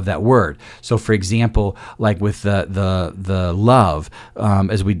that word. So, for example, like with the love,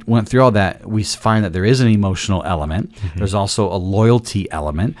 as we went through all that, we find that there is an emotional element. There's also a loyalty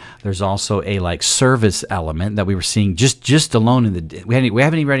element. There's also a like service element that we were seeing just alone in the. We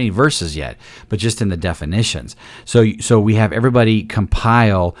haven't even read any verses yet, but just in the definitions. So we have everybody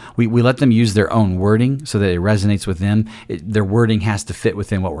compile. We let them use their own wording so that it resonates with them. Their wording has to fit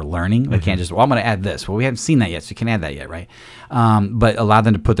within what we're learning. They can't just, I'm going to add this. Well, we haven't seen that yet, so you can't add that yet, right? But allow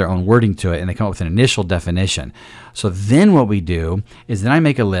them to put their own wording to it, and they come up with an initial definition. So then what we do is then I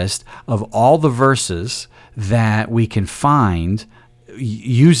make a list of all the verses that we can find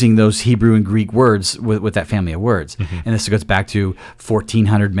using those Hebrew and Greek words with that family of words. And this goes back to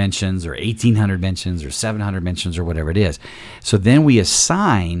 1,400 mentions or 1,800 mentions or 700 mentions or whatever it is. So then we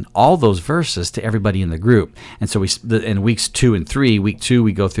assign all those verses to everybody in the group. And so in weeks 2 and 3, week 2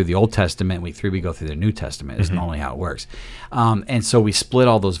 we go through the Old Testament, week 3 we go through the New Testament. Is normally how it works. And so we split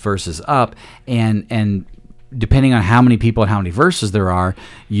all those verses up, and depending on how many people and how many verses there are,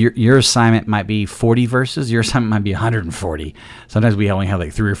 your assignment might be 40 verses. Your assignment might be 140. Sometimes we only have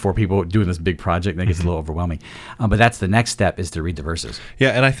like 3 or 4 people doing this big project. That gets a little overwhelming. But that's the next step, is to read the verses. Yeah,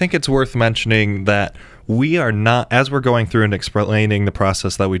 and I think it's worth mentioning that we are not, as we're going through and explaining the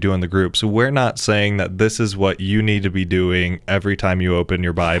process that we do in the groups, we're not saying that this is what you need to be doing every time you open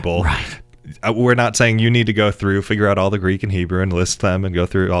your Bible. Right. We're not saying you need to go through, figure out all the Greek and Hebrew and list them and go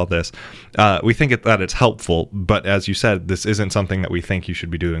through all this. We think that it's helpful, but as you said, this isn't something that we think you should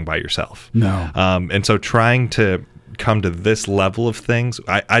be doing by yourself. No. And so trying to come to this level of things,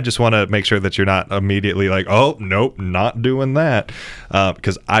 I just want to make sure that you're not immediately like, oh, nope, not doing that,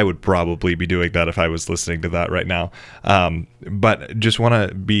 because I would probably be doing that if I was listening to that right now. But just want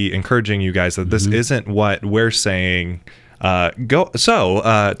to be encouraging you guys that this isn't what we're saying.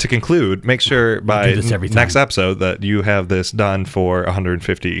 To conclude, make sure by do this every time. next episode that you have this done for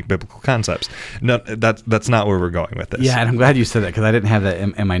 150 biblical concepts. No, that's not where we're going with this. Yeah, and I'm glad you said that because I didn't have that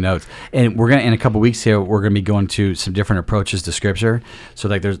in my notes. And we're gonna in a couple weeks here, we're gonna be going to some different approaches to Scripture. So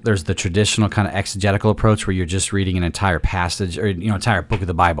like there's the traditional kind of exegetical approach where you're just reading an entire passage or entire book of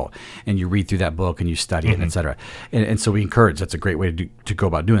the Bible, and you read through that book and you study it, et cetera. And so we encourage. That's a great way to go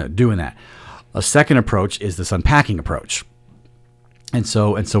about doing that. A second approach is this unpacking approach. And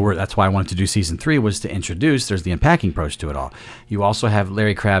so that's why I wanted to do season 3 was to introduce. There's the unpacking approach to it all. You also have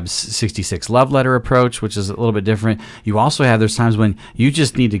Larry Crabb's 66 love letter approach, which is a little bit different. You also have there's times when you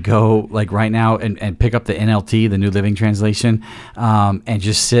just need to go like right now and pick up the NLT, the New Living Translation, and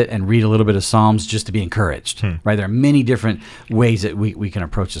just sit and read a little bit of Psalms just to be encouraged. Right? There are many different ways that we can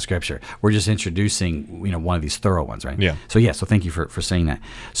approach the Scripture. We're just introducing one of these thorough ones, right? Yeah. So thank you for saying that.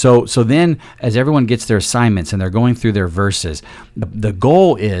 So then as everyone gets their assignments and they're going through their verses, the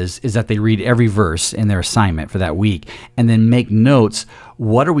goal is that they read every verse in their assignment for that week and then make notes.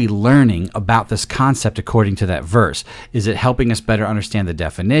 What are we learning about this concept according to that verse? Is it helping us better understand the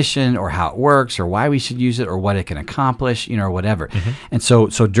definition or how it works or why we should use it or what it can accomplish, or whatever. And so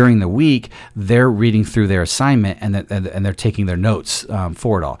during the week, they're reading through their assignment and they're taking their notes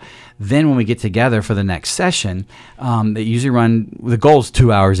for it all. Then when we get together for the next session, they usually run, the goal is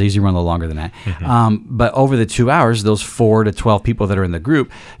 2 hours. They usually run a little longer than that. But over the 2 hours, those 4 to 12 people that are in the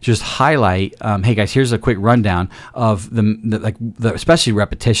group just highlight, hey guys, here's a quick rundown of the especially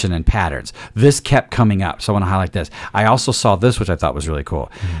repetition and patterns. This kept coming up, so I want to highlight this. I also saw this, which I thought was really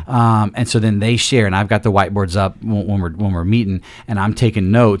cool. And so then they share, and I've got the whiteboards up when we're meeting, and I'm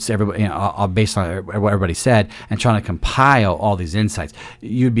taking notes, everybody, based on what everybody said, and trying to compile all these insights.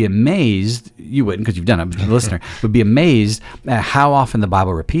 You'd be amazed, you wouldn't because you've done it, but the listener would be amazed at how often the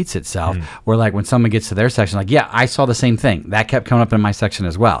Bible repeats itself, where like when someone gets to their section, like, yeah, I saw the same thing. That kept coming up in my section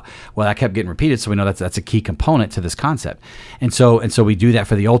as well. Well, that kept getting repeated, so we know that's a key component to this concept. And so we do that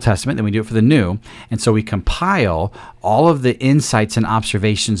for the Old Testament, then we do it for the New. And so we compile all of the insights and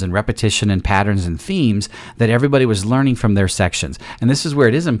observations and repetition and patterns and themes that everybody was learning from their sections. And this is where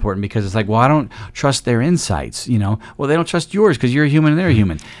it is important because it's like, well, I don't trust their insights, Well, they don't trust yours because you're a human and they're a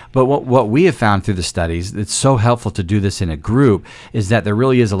human. But what we have found through the studies, it's so helpful to do this in a group, is that there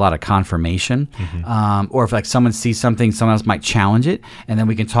really is a lot of confirmation. Or if like someone sees something, someone else might challenge it, and then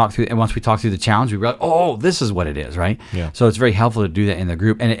we can talk through. And once we talk through the challenge, we realize, oh, this is what it is, right? Yeah. So it's very helpful to do that in the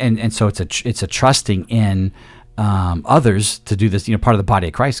group, and so it's a trusting in others to do this. Part of the body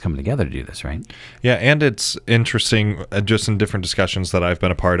of Christ coming together to do this, right? Yeah, and it's interesting, just in different discussions that I've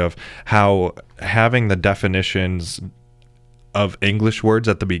been a part of, how having the definitions of English words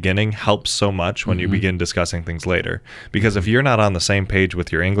at the beginning helps so much when you begin discussing things later. Because if you're not on the same page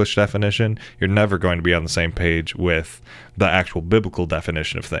with your English definition, you're never going to be on the same page with the actual biblical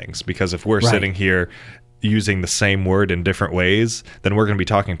definition of things. Because if we're sitting here using the same word in different ways, then we're going to be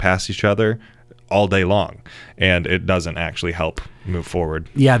talking past each other all day long, and it doesn't actually help move forward.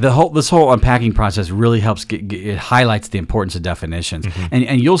 Yeah, this whole unpacking process really helps. It highlights the importance of definitions,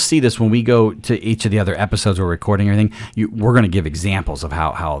 and you'll see this when we go to each of the other episodes we're recording. Everything we're going to give examples of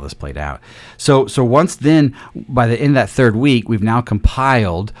how all this played out. So once then, by the end of that third week, we've now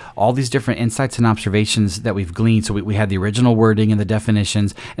compiled all these different insights and observations that we've gleaned. So we had the original wording and the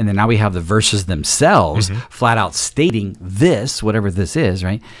definitions, and then now we have the verses themselves flat out stating this, whatever this is,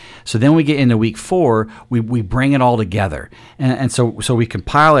 right? So then we get into week 4, we bring it all together, and so we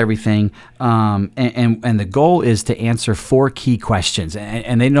compile everything, and the goal is to answer 4 key questions,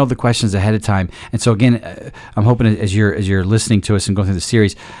 and they know the questions ahead of time. And so again, I'm hoping as you're listening to us and going through the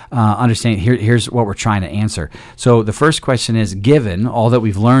series, understand here's what we're trying to answer. So the first question is, given all that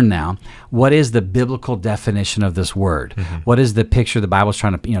we've learned now, what is the biblical definition of this word? What is the picture the Bible's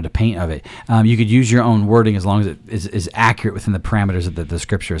trying to to paint of it? You could use your own wording as long as it is accurate within the parameters that the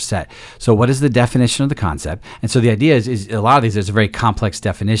Scripture is set. So what is the definition of the concept? And so the idea is a lot of these, there's a very complex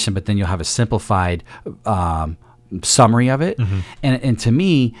definition, but then you'll have a simplified summary of it. And to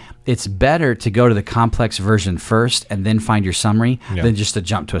me, it's better to go to the complex version first and then find your summary than just to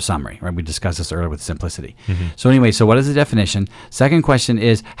jump to a summary, right? We discussed this earlier with simplicity. So anyway, so what is the definition? Second question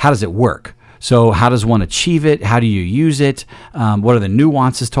is, how does it work? So how does one achieve it? How do you use it? What are the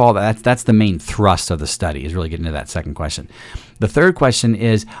nuances to all that? That's the main thrust of the study, is really getting to that second question. The third question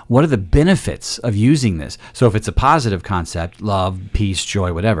is, what are the benefits of using this? So if it's a positive concept, love, peace,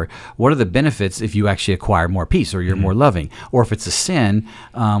 joy, whatever, what are the benefits if you actually acquire more peace or you're more loving? Or if it's a sin,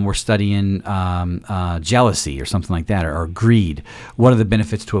 we're studying jealousy or something like that, or greed. What are the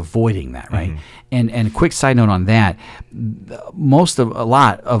benefits to avoiding that, right? And a quick side note on that, a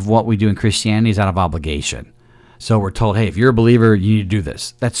lot of what we do in Christianity is out of obligation. So we're told, hey, if you're a believer, you need to do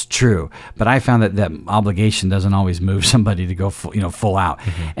this. That's true. But I found that obligation doesn't always move somebody to go full out.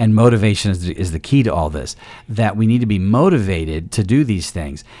 And motivation is the key to all this, that we need to be motivated to do these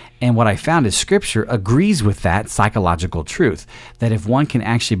things. And what I found is Scripture agrees with that psychological truth, that if one can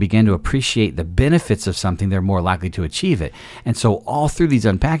actually begin to appreciate the benefits of something, they're more likely to achieve it. And so all through these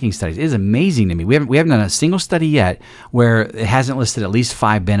unpacking studies, it is amazing to me. We haven't done a single study yet where it hasn't listed at least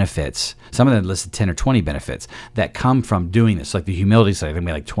 5 benefits. Some of them listed 10 or 20 benefits that come from doing this. Like the humility study, I think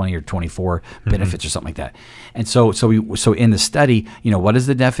we had like 20 or 24 benefits or something like that. And so in the study, what is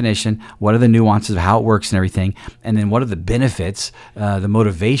the definition? What are the nuances of how it works and everything? And then what are the benefits, the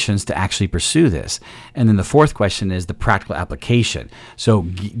motivations to actually pursue this? And then the fourth question is the practical application. So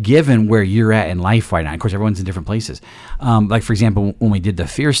given where you're at in life right now, of course, everyone's in different places. Like, for example, when we did the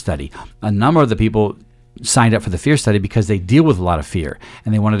fear study, a number of the people signed up for the fear study because they deal with a lot of fear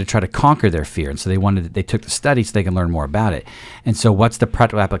and they wanted to try to conquer their fear. And so they took the study so they can learn more about it. And so what's the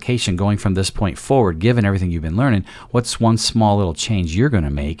practical application going from this point forward, given everything you've been learning? What's one small little change you're going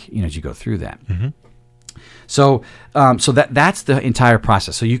to make, as you go through that? So that's the entire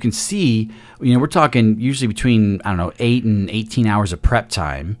process. So you can see, we're talking usually between, 8 and 18 hours of prep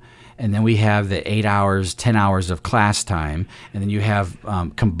time. And then we have the 8 hours, 10 hours of class time. And then you have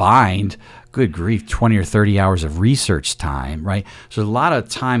combined, good grief, 20 or 30 hours of research time, right? So there's a lot of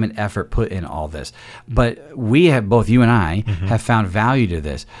time and effort put in all this. But we have, both you and I, have found value to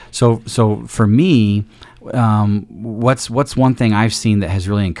this. So for me, what's one thing I've seen that has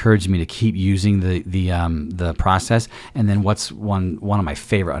really encouraged me to keep using the process, and then what's one of my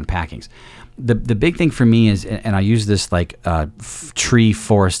favorite unpackings. The big thing for me is, and I use this like tree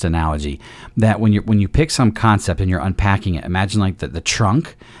forest analogy, that when you pick some concept and you're unpacking it, imagine like the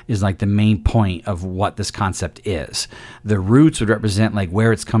trunk is like the main point of what this concept is. The roots would represent like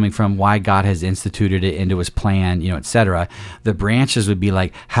where it's coming from, why God has instituted it into His plan, etc. The branches would be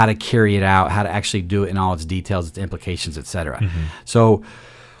like how to carry it out, how to actually do it in all its details, its implications, etc. So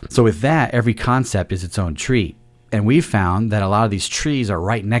with that, every concept is its own tree. And we found that a lot of these trees are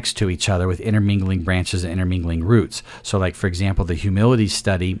right next to each other with intermingling branches and intermingling roots. So like, for example, the humility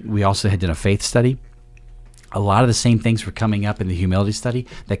study, we also had done a faith study. A lot of the same things were coming up in the humility study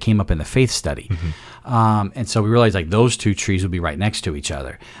that came up in the faith study. And so we realized like those two trees would be right next to each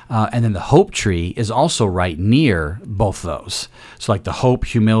other. And then the hope tree is also right near both those. So like the hope,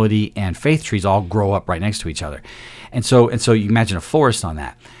 humility, and faith trees all grow up right next to each other. And so you imagine a forest on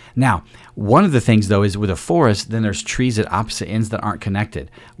that. Now, one of the things, though, is with a forest, then there's trees at opposite ends that aren't connected.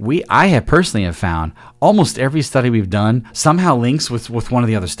 I have personally found almost every study we've done somehow links with one of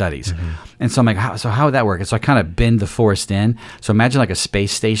the other studies. And so I'm like, how would that work? And so I kind of bend the forest in. So imagine like a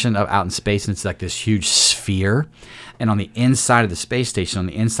space station out in space, and it's like this huge sphere. And on the inside of the space station, on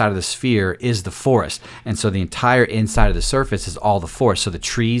the inside of the sphere is the forest. And so the entire inside of the surface is all the forest. So the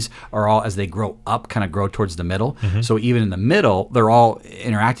trees are all, as they grow up, kind of grow towards the middle. So even in the middle, they're all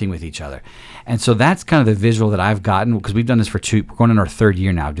interacting with each other. And so that's kind of the visual that I've gotten, because we've done this we're going in our third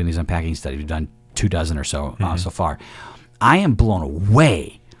year now doing these unpacking studies. We've done 24 or so so far. I am blown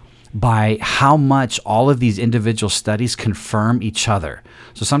away by how much all of these individual studies confirm each other.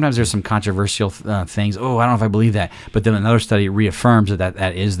 So sometimes there's some controversial things. Oh, I don't know if I believe that. But then another study reaffirms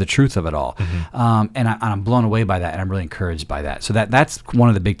that is the truth of it all. And I'm blown away by that, and I'm really encouraged by that. So that's one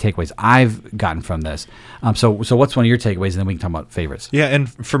of the big takeaways I've gotten from this. So what's one of your takeaways? And then we can talk about favorites. Yeah, and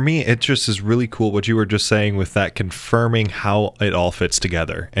for me, it just is really cool what you were just saying with that, confirming how it all fits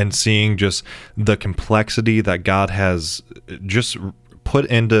together and seeing just the complexity that God has just put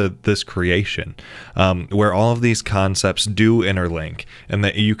into this creation, where all of these concepts do interlink, and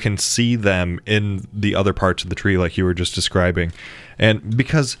that you can see them in the other parts of the tree like you were just describing. And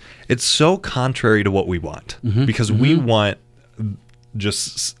because it's so contrary to what we want, because we want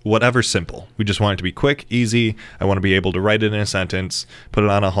just whatever's simple. We just want it to be quick, easy. I want to be able to write it in a sentence, put it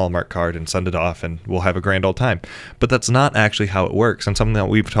on a Hallmark card, and send it off, and we'll have a grand old time. But that's not actually how it works. And something that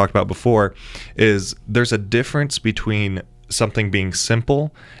we've talked about before is there's a difference between something being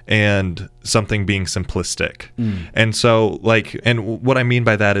simple and something being simplistic. And so and what I mean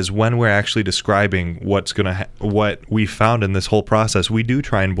by that is when we're actually describing what we found in this whole process, we do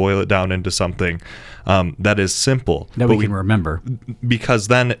try and boil it down into something that is simple that we can remember, because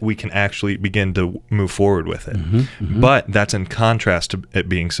then we can actually begin to move forward with it. But that's in contrast to it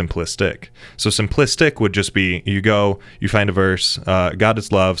being simplistic. So simplistic would just be you find a verse, God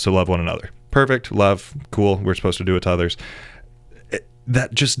is love, so love one another. Perfect, love, cool, we're supposed to do it to others.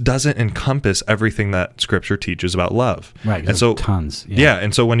 that just doesn't encompass everything that Scripture teaches about love. Right. And so tons. Yeah.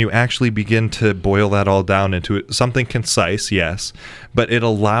 And so when you actually begin to boil that all down into something concise, yes, but it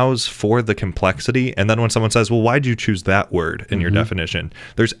allows for the complexity. And then when someone says, well, why'd you choose that word in your definition?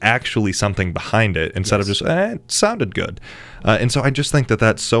 There's actually something behind it instead of just, it sounded good. And so I just think that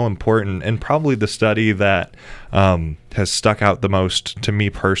that's so important, and probably the study that has stuck out the most to me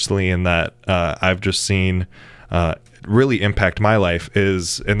personally, and that I've just seen really impact my life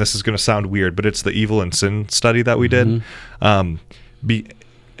is, and this is going to sound weird, but it's the evil and sin study that we did.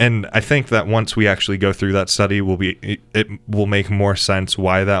 And I think that once we actually go through that study, it will make more sense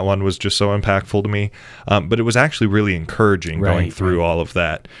why that one was just so impactful to me. But it was actually really encouraging going through all of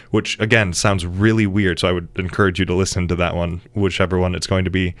that, which again sounds really weird. So I would encourage you to listen to that one, whichever one it's going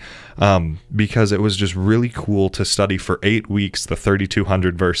to be, because it was just really cool to study for 8 weeks the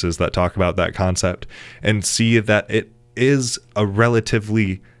 3,200 verses that talk about that concept and see that it is a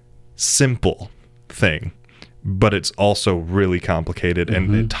relatively simple thing, but it's also really complicated,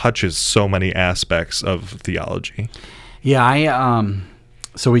 and it touches so many aspects of theology. Yeah,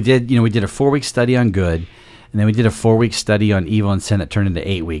 so we did a 4-week study on good, and then we did a 4-week study on evil and sin that turned into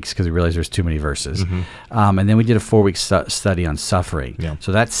 8 weeks because we realized there's too many verses. And then we did a 4-week study on suffering. Yeah.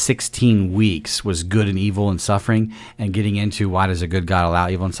 So that 16 weeks was good and evil and suffering, and getting into why does a good God allow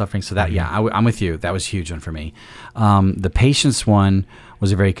evil and suffering. So that, I'm with you. That was a huge one for me. The patience one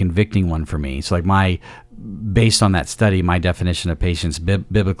was a very convicting one for me. So based on that study, my definition of patience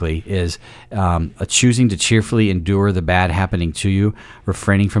biblically is a choosing to cheerfully endure the bad happening to you,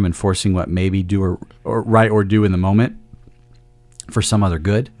 refraining from enforcing what maybe do or right or do in the moment for some other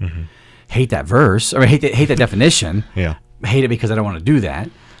good. Hate that verse, or hate that definition. Yeah. Hate it because I don't want to do that,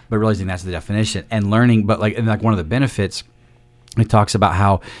 but realizing that's the definition and learning. But one of the benefits, it talks about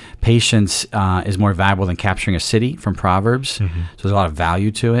how patience is more valuable than capturing a city from Proverbs. So there's a lot of value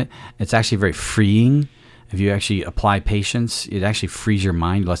to it. It's actually very freeing. If you actually apply patience, it actually frees your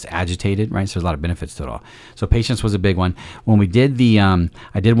mind, less agitated, right? So there's a lot of benefits to it all. So patience was a big one. When we did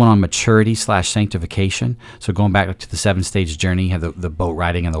I did one on maturity / sanctification. So going back to the 7-stage journey, you have the boat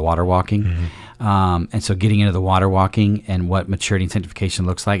riding and the water walking. And so getting into the water walking and what maturity and sanctification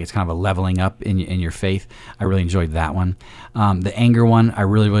looks like, it's kind of a leveling up in your faith. I really enjoyed that one. The anger one I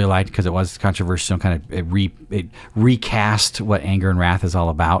really, really liked because it was controversial, kind of it recast what anger and wrath is all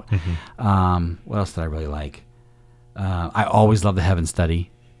about. What else did I really like? I always love the heaven study,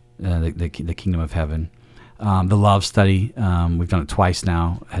 the kingdom of heaven. The love study, we've done it twice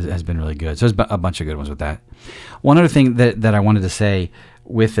now, has been really good. So there's a bunch of good ones with that. One other thing that I wanted to say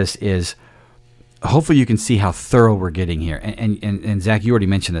with this is, hopefully you can see how thorough we're getting here. And Zach, you already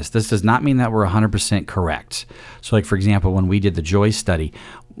mentioned this. This does not mean that we're 100% correct. So for example, when we did the joy study,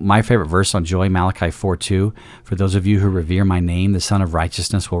 my favorite verse on joy, Malachi 4:2, for those of you who revere my name, the Son of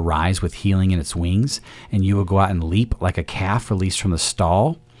Righteousness will rise with healing in its wings, and you will go out and leap like a calf released from the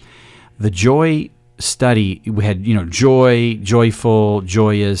stall. The joy study, we had, joy, joyful,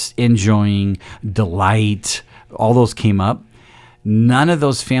 joyous, enjoying, delight, all those came up. None of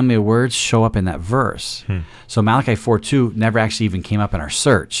those family of words show up in that verse. So Malachi 4:2 never actually even came up in our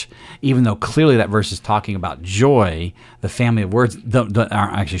search, even though clearly that verse is talking about joy. The family of words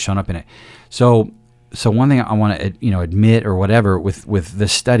aren't actually showing up in it. So one thing I want to admit or whatever with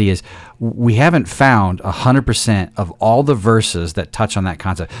this study is we haven't found 100% of all the verses that touch on that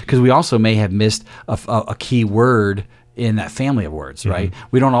concept, because we also may have missed a key word in that family of words, right?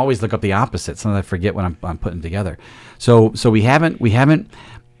 We don't always look up the opposite. Sometimes I forget what I'm putting together. So we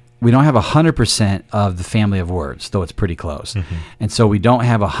don't have 100% of the family of words, though it's pretty close. And so we don't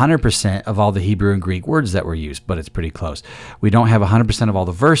have 100% of all the Hebrew and Greek words that were used, but it's pretty close. We don't have 100% of all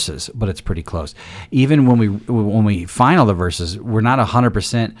the verses, but it's pretty close. Even when we find all the verses, we're not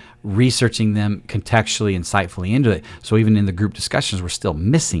 100% researching them contextually, insightfully into it. So even in the group discussions, we're still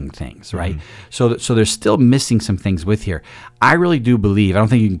missing things, right? So there's still missing some things with here. I really do believe, I don't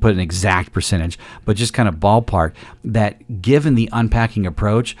think you can put an exact percentage, but just kind of ballpark, that given the unpacking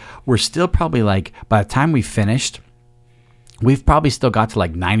approach, we're still probably by the time we finished, we've probably still got to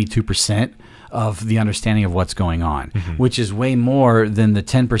 92% of the understanding of what's going on, which is way more than the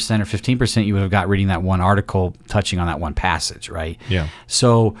 10% or 15% you would have got reading that one article touching on that one passage, right? Yeah.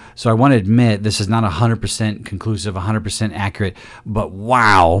 So I want to admit this is not 100% conclusive, 100% accurate, but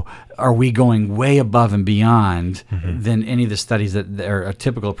wow, are we going way above and beyond than any of the studies that are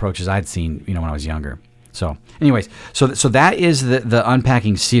typical approaches I'd seen, when I was younger. So anyways, so that is the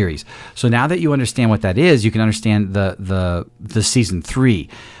unpacking series. So now that you understand what that is, you can understand the season 3.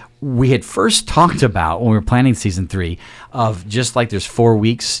 we had first talked about when we were planning season 3 of just like there's 4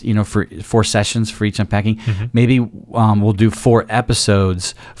 weeks, for 4 sessions for each unpacking. Maybe we'll do 4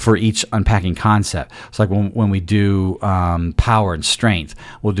 episodes for each unpacking concept. It's like when we do power and strength,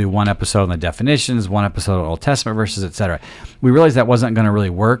 we'll do 1 episode on the definitions, 1 episode on Old Testament verses, etc. We realized that wasn't going to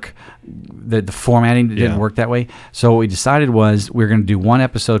really work. The formatting didn't work that way. So what we decided was we're going to do 1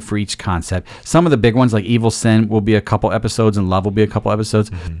 episode for each concept. Some of the big ones like evil sin will be a couple episodes and love will be a couple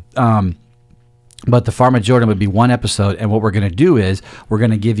episodes. But the far majority would be 1 episode. And what we're going to do is we're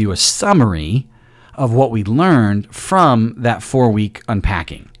going to give you a summary of what we learned from that 4-week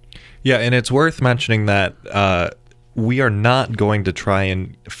unpacking. Yeah, and it's worth mentioning that we are not going to try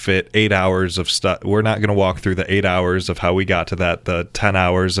and fit 8 hours of stuff. We're not going to walk through the 8 hours of how we got to that, the 10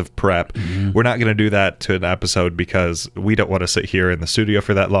 hours of prep. We're not going to do that to an episode because we don't want to sit here in the studio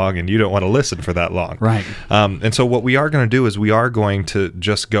for that long and you don't want to listen for that long. Right. And so what we are going to do is we are going to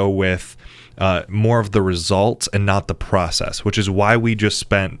just go with more of the results and not the process, which is why we just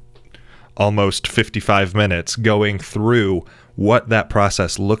spent almost 55 minutes going through what that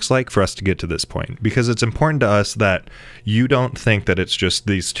process looks like for us to get to this point, because it's important to us that you don't think that it's just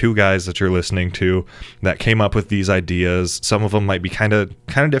these 2 guys that you're listening to that came up with these ideas. Some of them might be kind of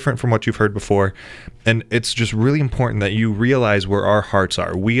different from what you've heard before, and it's just really important that you realize where our hearts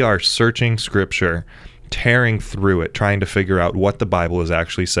are. We are searching Scripture, tearing through it, trying to figure out what the Bible is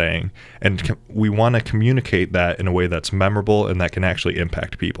actually saying. And we want to communicate that in a way that's memorable and that can actually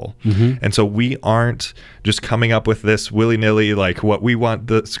impact people. And so we aren't just coming up with this willy-nilly, like what we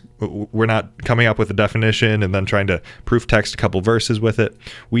want. We're not coming up with a definition and then trying to proof text a couple verses with it.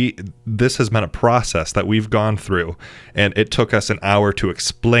 This has been a process that we've gone through, and it took us an hour to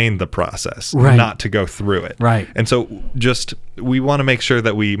explain the process, not to go through it. Right. And so we want to make sure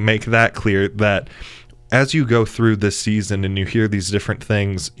that we make that clear, that as you go through this season and you hear these different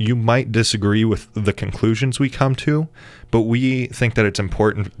things, you might disagree with the conclusions we come to, but we think that it's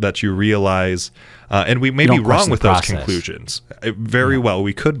important that you realize, and we may be wrong with those conclusions. Very well,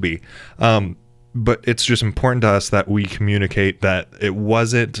 we could be. But it's just important to us that we communicate that it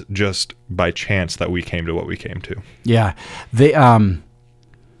wasn't just by chance that we came to what we came to. Yeah.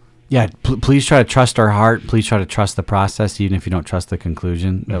 Please try to trust our heart. Please try to trust the process, even if you don't trust the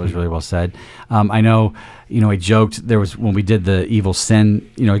conclusion. That was really well said. I know, I joked, there was, when we did the evil sin,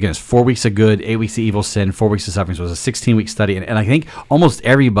 again, it's 4 weeks of good, 8 weeks of evil sin, 4 weeks of suffering. So it was a 16-week study. And I think almost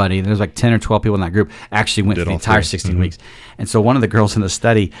everybody, there's like 10 or 12 people in that group, actually went through the entire 16 weeks. And so one of the girls in the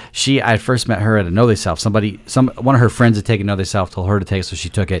study, I had first met her at a Know Thyself. One of her friends had taken Know Thyself, told her to take it, so she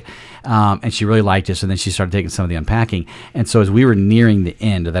took it. And she really liked it. So then she started taking some of the unpacking. And so as we were nearing the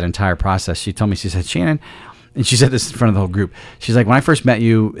end of that entire process, she told me, she said, Shannon, and she said this in front of the whole group, she's like, when I first met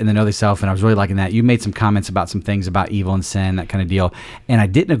you in the Know Thyself, and I was really liking that, you made some comments about some things about evil and sin, that kind of deal, and I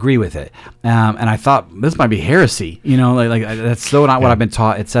didn't agree with it. And I thought, this might be heresy, like that's so not what I've been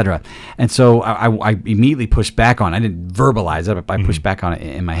taught, etc. And so I immediately pushed back on it. I didn't verbalize it, but I pushed back on it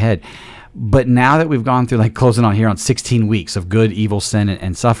in my head. But now that we've gone through, like closing on here on 16 weeks of good, evil, sin,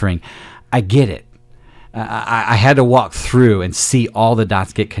 and suffering, I get it. I had to walk through and see all the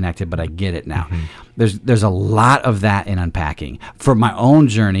dots get connected, but I get it now. There's a lot of that in unpacking for my own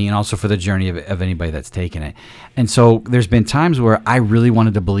journey and also for the journey of anybody that's taken it. And so there's been times where I really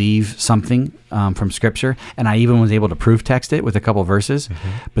wanted to believe something from Scripture, and I even was able to proof text it with a couple verses.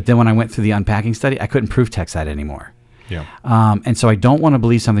 But then when I went through the unpacking study, I couldn't proof text that anymore. Yeah. And so I don't want to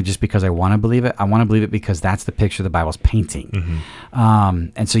believe something just because I want to believe it. I want to believe it because that's the picture the Bible's painting.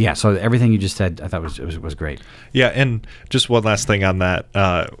 And so, so everything you just said, I thought was great. Yeah. And just one last thing on that.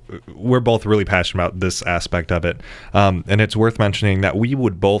 We're both really passionate about this aspect of it. And it's worth mentioning that we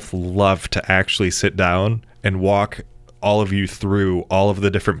would both love to actually sit down and walk all of you through all of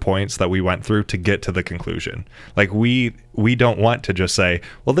the different points that we went through to get to the conclusion. Like we don't want to just say,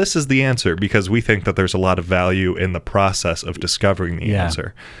 well, this is the answer, because we think that there's a lot of value in the process of discovering the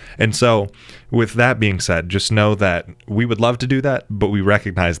answer. And so with that being said, just know that we would love to do that, but we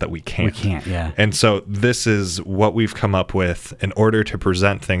recognize that we can't. We can't, yeah. And so this is what we've come up with in order to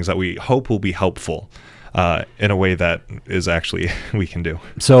present things that we hope will be helpful in a way that is actually we can do.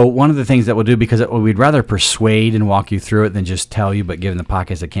 So one of the things that we'll do, because we'd rather persuade and walk you through it than just tell you, but given the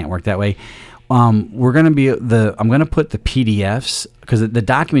podcast, it can't work that way. We're going to I'm going to put the PDFs, because the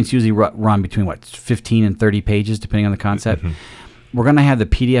documents usually run between 15 and 30 pages, depending on the concept. we're going to have the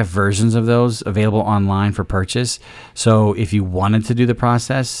PDF versions of those available online for purchase. So if you wanted to do the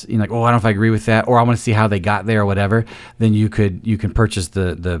process, you're like, oh, I don't know if I agree with that, or I want to see how they got there or whatever, then you can purchase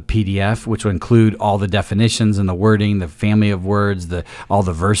the PDF, which will include all the definitions and the wording, the family of words, all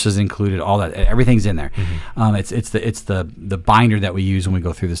the verses included, all that, everything's in there. It's the binder that we use when we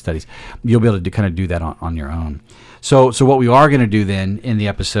go through the studies. You'll be able to kind of do that on your own. So what we are going to do then in the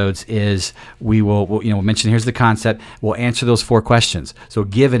episodes is we'll mention, here's the concept. We'll answer those 4 questions. So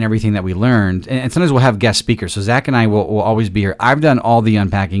given everything that we learned, and sometimes we'll have guest speakers. So Zach and I will always be here. I've done all the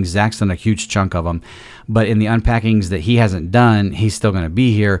unpackings. Zach's done a huge chunk of them. But in the unpackings that he hasn't done, he's still going to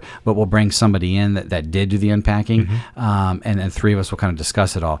be here, but we'll bring somebody in that did do the unpacking, and then 3 of us will kind of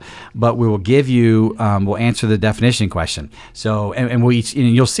discuss it all. But we will give you, we'll answer the definition question. So, and we'll each,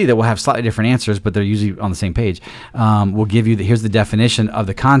 and you'll see that we'll have slightly different answers, but they're usually on the same page. We'll give you, here's the definition of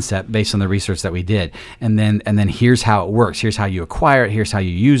the concept based on the research that we did. And then here's how it works. Here's how you acquire it. Here's how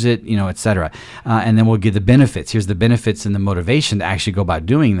you use it, et cetera. And then we'll give the benefits. Here's the benefits and the motivation to actually go about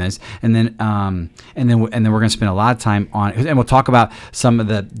doing this. And then we're going to spend a lot of time on, and we'll talk about some of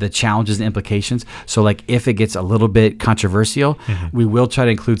the challenges and implications. So like if it gets a little bit controversial, we will try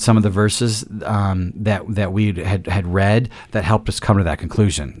to include some of the verses that we had read that helped us come to that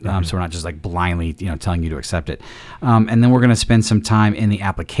conclusion. So we're not just like blindly, telling you to accept it. And then we're going to spend some time in the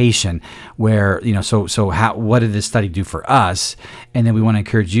application where, what did this study do for us? And then we want to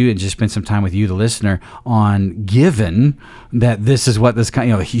encourage you and just spend some time with you, the listener, on given that this is what this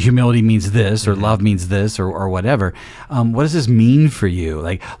kind, humility means this, or love means this, or whatever. What does this mean for you?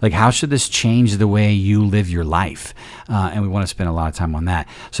 Like how should this change the way you live your life? And we want to spend a lot of time on that.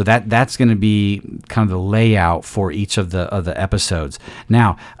 So that's going to be kind of the layout for each of the episodes.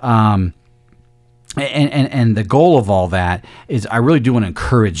 Now, and the goal of all that is I really do want to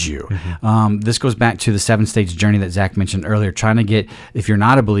encourage you. This goes back to the 7-stage journey that Zach mentioned earlier, trying to get, if you're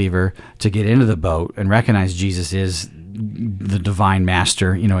not a believer, to get into the boat and recognize Jesus is the divine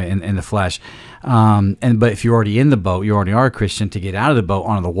master, in the flesh. But if you're already in the boat, you already are a Christian, to get out of the boat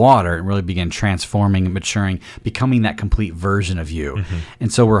onto the water and really begin transforming and maturing, becoming that complete version of you.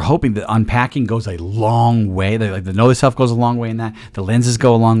 And so we're hoping that unpacking goes a long way. Like the Know Thyself goes a long way in that. The lenses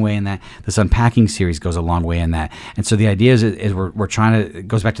go a long way in that. This unpacking series goes a long way in that. And so the idea is we're trying to, it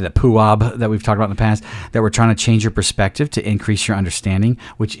goes back to that PUAB that we've talked about in the past, that we're trying to change your perspective to increase your understanding,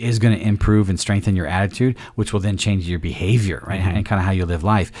 which is going to improve and strengthen your attitude, which will then change your behavior, right? And kind of how you live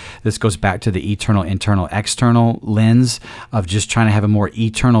life. This goes back to the eternal, internal, external lens of just trying to have a more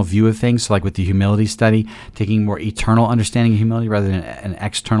eternal view of things. So like with the humility study, taking more eternal understanding of humility rather than an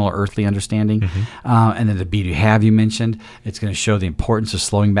external or earthly understanding. And then the be to have you mentioned, it's going to show the importance of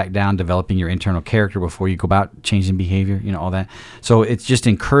slowing back down, developing your internal character before you go about changing behavior, all that. So it's just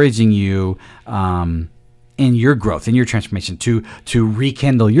encouraging you in your growth, in your transformation, to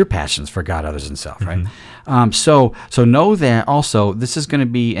rekindle your passions for God, others, and self, right? So know that also this is going to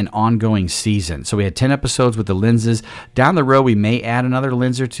be an ongoing season. So we had 10 episodes with the lenses. Down the road, we may add another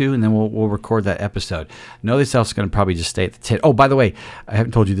lens or two, and then we'll record that episode. Know Thyself is going to probably just stay at the 10. Oh, by the way, I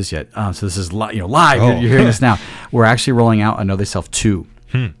haven't told you this yet. So this is live. You're hearing this now. We're actually rolling out a Know Thyself 2.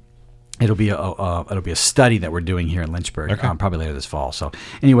 It'll be a study that we're doing here in Lynchburg, probably later this fall. So,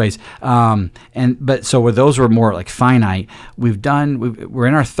 anyways, so where those were more like finite, we're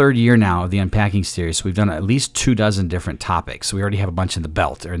in our 3rd year now of the unpacking series. So we've done at least 24 different topics. So we already have a bunch in the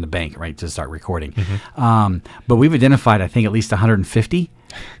belt or in the bank, right, to start recording. But we've identified, I think, at least 150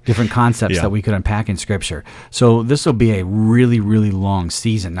 different concepts that we could unpack in Scripture. So this will be a really, really long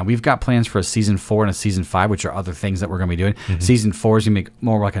season. Now, we've got plans for a season 4 and a season 5, which are other things that we're going to be doing. Season 4 is going to be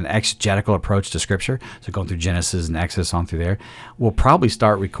more like an exegetical approach to Scripture, so going through Genesis and Exodus on through there. We'll probably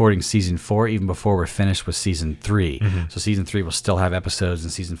start recording season 4 even before we're finished with season 3. So season 3 will still have episodes,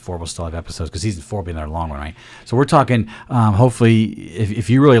 and season 4 will still have episodes, because season 4 will be another long one, right? So we're talking, hopefully, if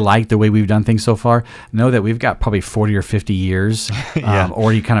you really like the way we've done things so far, know that we've got probably 40 or 50 years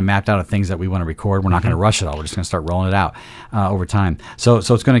already kind of mapped out of things that we want to record. We're not going to rush it all. We're just going to start rolling it out over time. So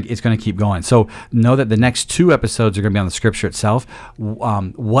it's going to keep going. So know that the next 2 episodes are going to be on the Scripture itself.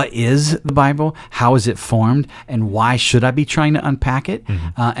 What is the Bible? How is it formed? And why should I be trying to unpack it?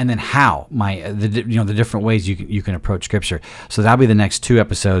 And then how the different ways you can approach Scripture. So that'll be the next 2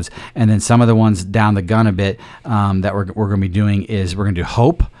 episodes. And then some of the ones down the gun a bit that we're going to be doing is we're going to do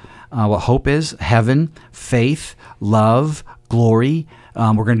hope. What hope is: heaven, faith, love, glory.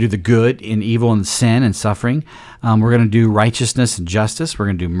 We're going to do the good in evil and sin and suffering. We're going to do righteousness and justice. We're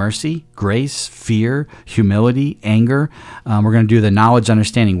going to do mercy, grace, fear, humility, anger. We're going to do the knowledge,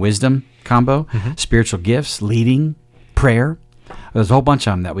 understanding, wisdom combo, spiritual gifts, leading, prayer. There's a whole bunch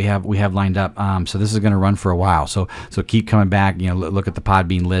of them that we have lined up. So this is going to run for a while. So keep coming back. Look at the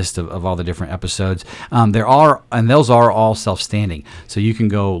Podbean list of all the different episodes. Those are all self-standing. So you can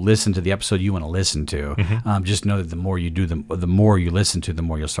go listen to the episode you want to listen to. Just know that the more you do, the more you listen to, the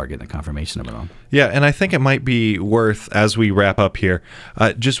more you'll start getting the confirmation of it all. Yeah, and I think it might be worth, as we wrap up here,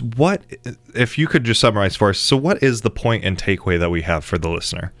 just what, if you could just summarize for us, so what is the point and takeaway that we have for the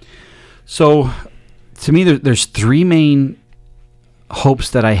listener? So to me, there's three main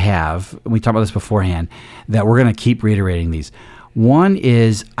hopes that I have, and we talked about this beforehand, that we're going to keep reiterating these. One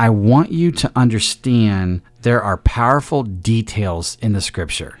is I want you to understand there are powerful details in the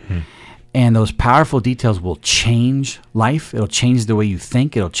Scripture. And those powerful details will change life. It'll change the way you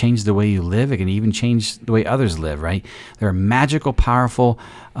think. It'll change the way you live. It can even change the way others live, right? There are magical, powerful,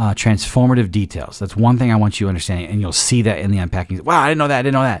 transformative details. That's one thing I want you to understand, and you'll see that in the unpacking. Wow, I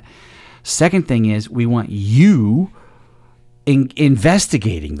didn't know that. Second thing is we want you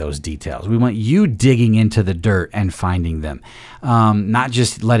investigating those details. We want you digging into the dirt and finding them, not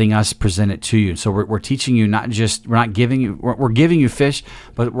just letting us present it to you. So we're teaching you we're giving you fish,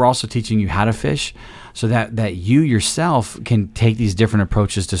 but we're also teaching you how to fish, so that you yourself can take these different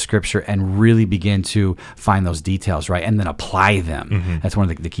approaches to Scripture and really begin to find those details, right, and then apply them. That's one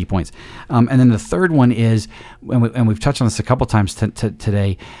of the key points. And then the third one is, and we've touched on this a couple times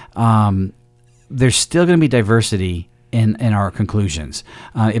today, there's still going to be diversity in our conclusions.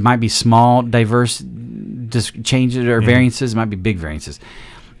 It might be small, diverse changes or variances. It might be big variances.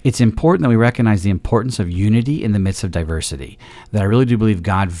 It's important that we recognize the importance of unity in the midst of diversity. That I really do believe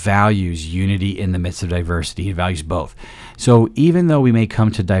God values unity in the midst of diversity. He values both. So even though we may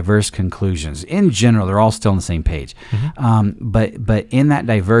come to diverse conclusions, in general, they're all still on the same page. But in that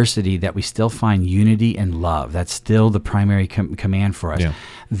diversity, that we still find unity and love. That's still the primary command for us.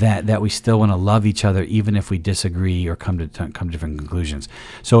 That we still want to love each other, even if we disagree or come to different conclusions.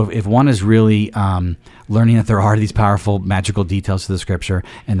 So if one is really learning that there are these powerful, magical details to the Scripture,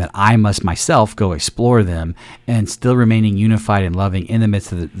 and that I must myself go explore them, and still remaining unified and loving in the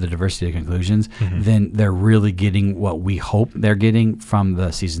midst of the diversity of conclusions, then they're really getting what we hope they're getting from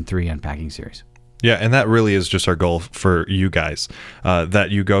the Season 3 Unpacking series. Yeah, and that really is just our goal for you guys, that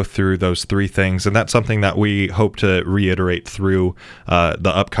you go through those three things. And that's something that we hope to reiterate through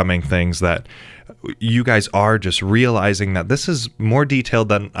the upcoming things, that you guys are just realizing that this is more detailed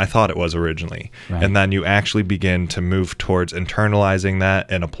than I thought it was originally. Right. And then you actually begin to move towards internalizing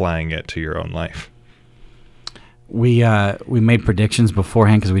that and applying it to your own life. We made predictions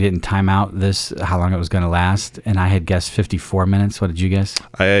beforehand because we didn't time out how long it was going to last, and I had guessed 54 minutes. What did you guess?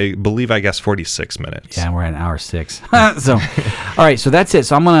 I believe I guessed 46 minutes. Yeah, we're at 1:06. So, all right, so that's it.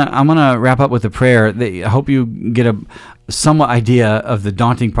 So I'm gonna wrap up with a prayer. I hope you get a somewhat idea of the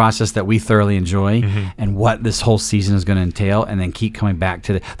daunting process that we thoroughly enjoy and what this whole season is going to entail, and then keep coming back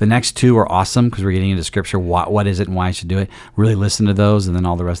to the next two are awesome because we're getting into Scripture. What is it and why I should do it? Really listen to those, and then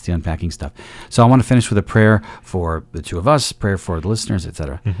all the rest of the unpacking stuff. So I want to finish with a prayer for the two of us, prayer for the listeners,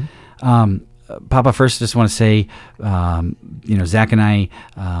 etc. Papa, first, just want to say, Zach and I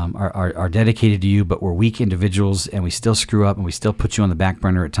are dedicated to you, but we're weak individuals, and we still screw up, and we still put you on the back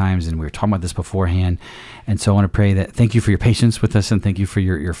burner at times, and we were talking about this beforehand. And so I want to pray that, thank you for your patience with us, and thank you for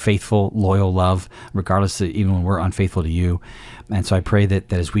your faithful, loyal love, regardless of even when we're unfaithful to you. And so I pray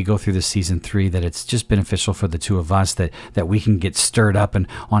that as we go through this Season 3, that it's just beneficial for the two of us, that we can get stirred up and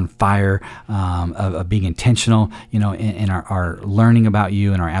on fire of being intentional, in our learning about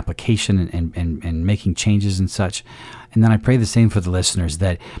you and our application and making changes and such. And then I pray the same for the listeners,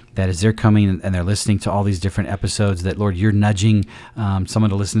 that as they're coming and they're listening to all these different episodes, that, Lord, you're nudging someone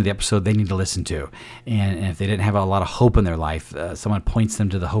to listen to the episode they need to listen to. And if they didn't have a lot of hope in their life, someone points them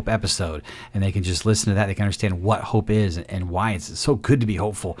to the hope episode, and they can just listen to that. They can understand what hope is and why it's so good to be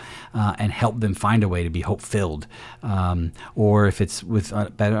hopeful, and help them find a way to be hope-filled. Or if it's with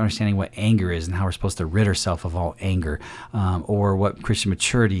better understanding what anger is and how we're supposed to rid ourselves of all anger, or what Christian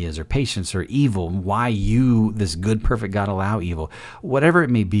maturity is, or patience, or evil, why you, this good, perfect God, allow evil. Whatever it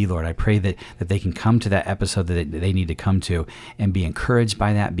may be, Lord, I pray that they can come to that episode that they need to come to and be encouraged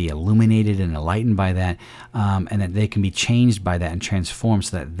by that, be illuminated and enlightened by that, and that they can be changed by that and transformed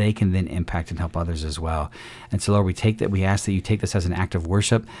so that they can then impact and help others as well. And so, Lord, we ask that you take this as an act of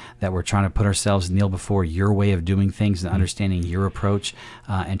worship, that we're trying to put ourselves, kneel before your way of doing things and understanding your approach,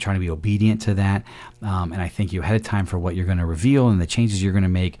 and trying to be obedient to that. And I thank you ahead of time for what you're going to reveal and the changes you're going to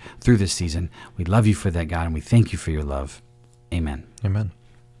make through this season. We love you for that, God, and we thank you for your love. Amen. Amen.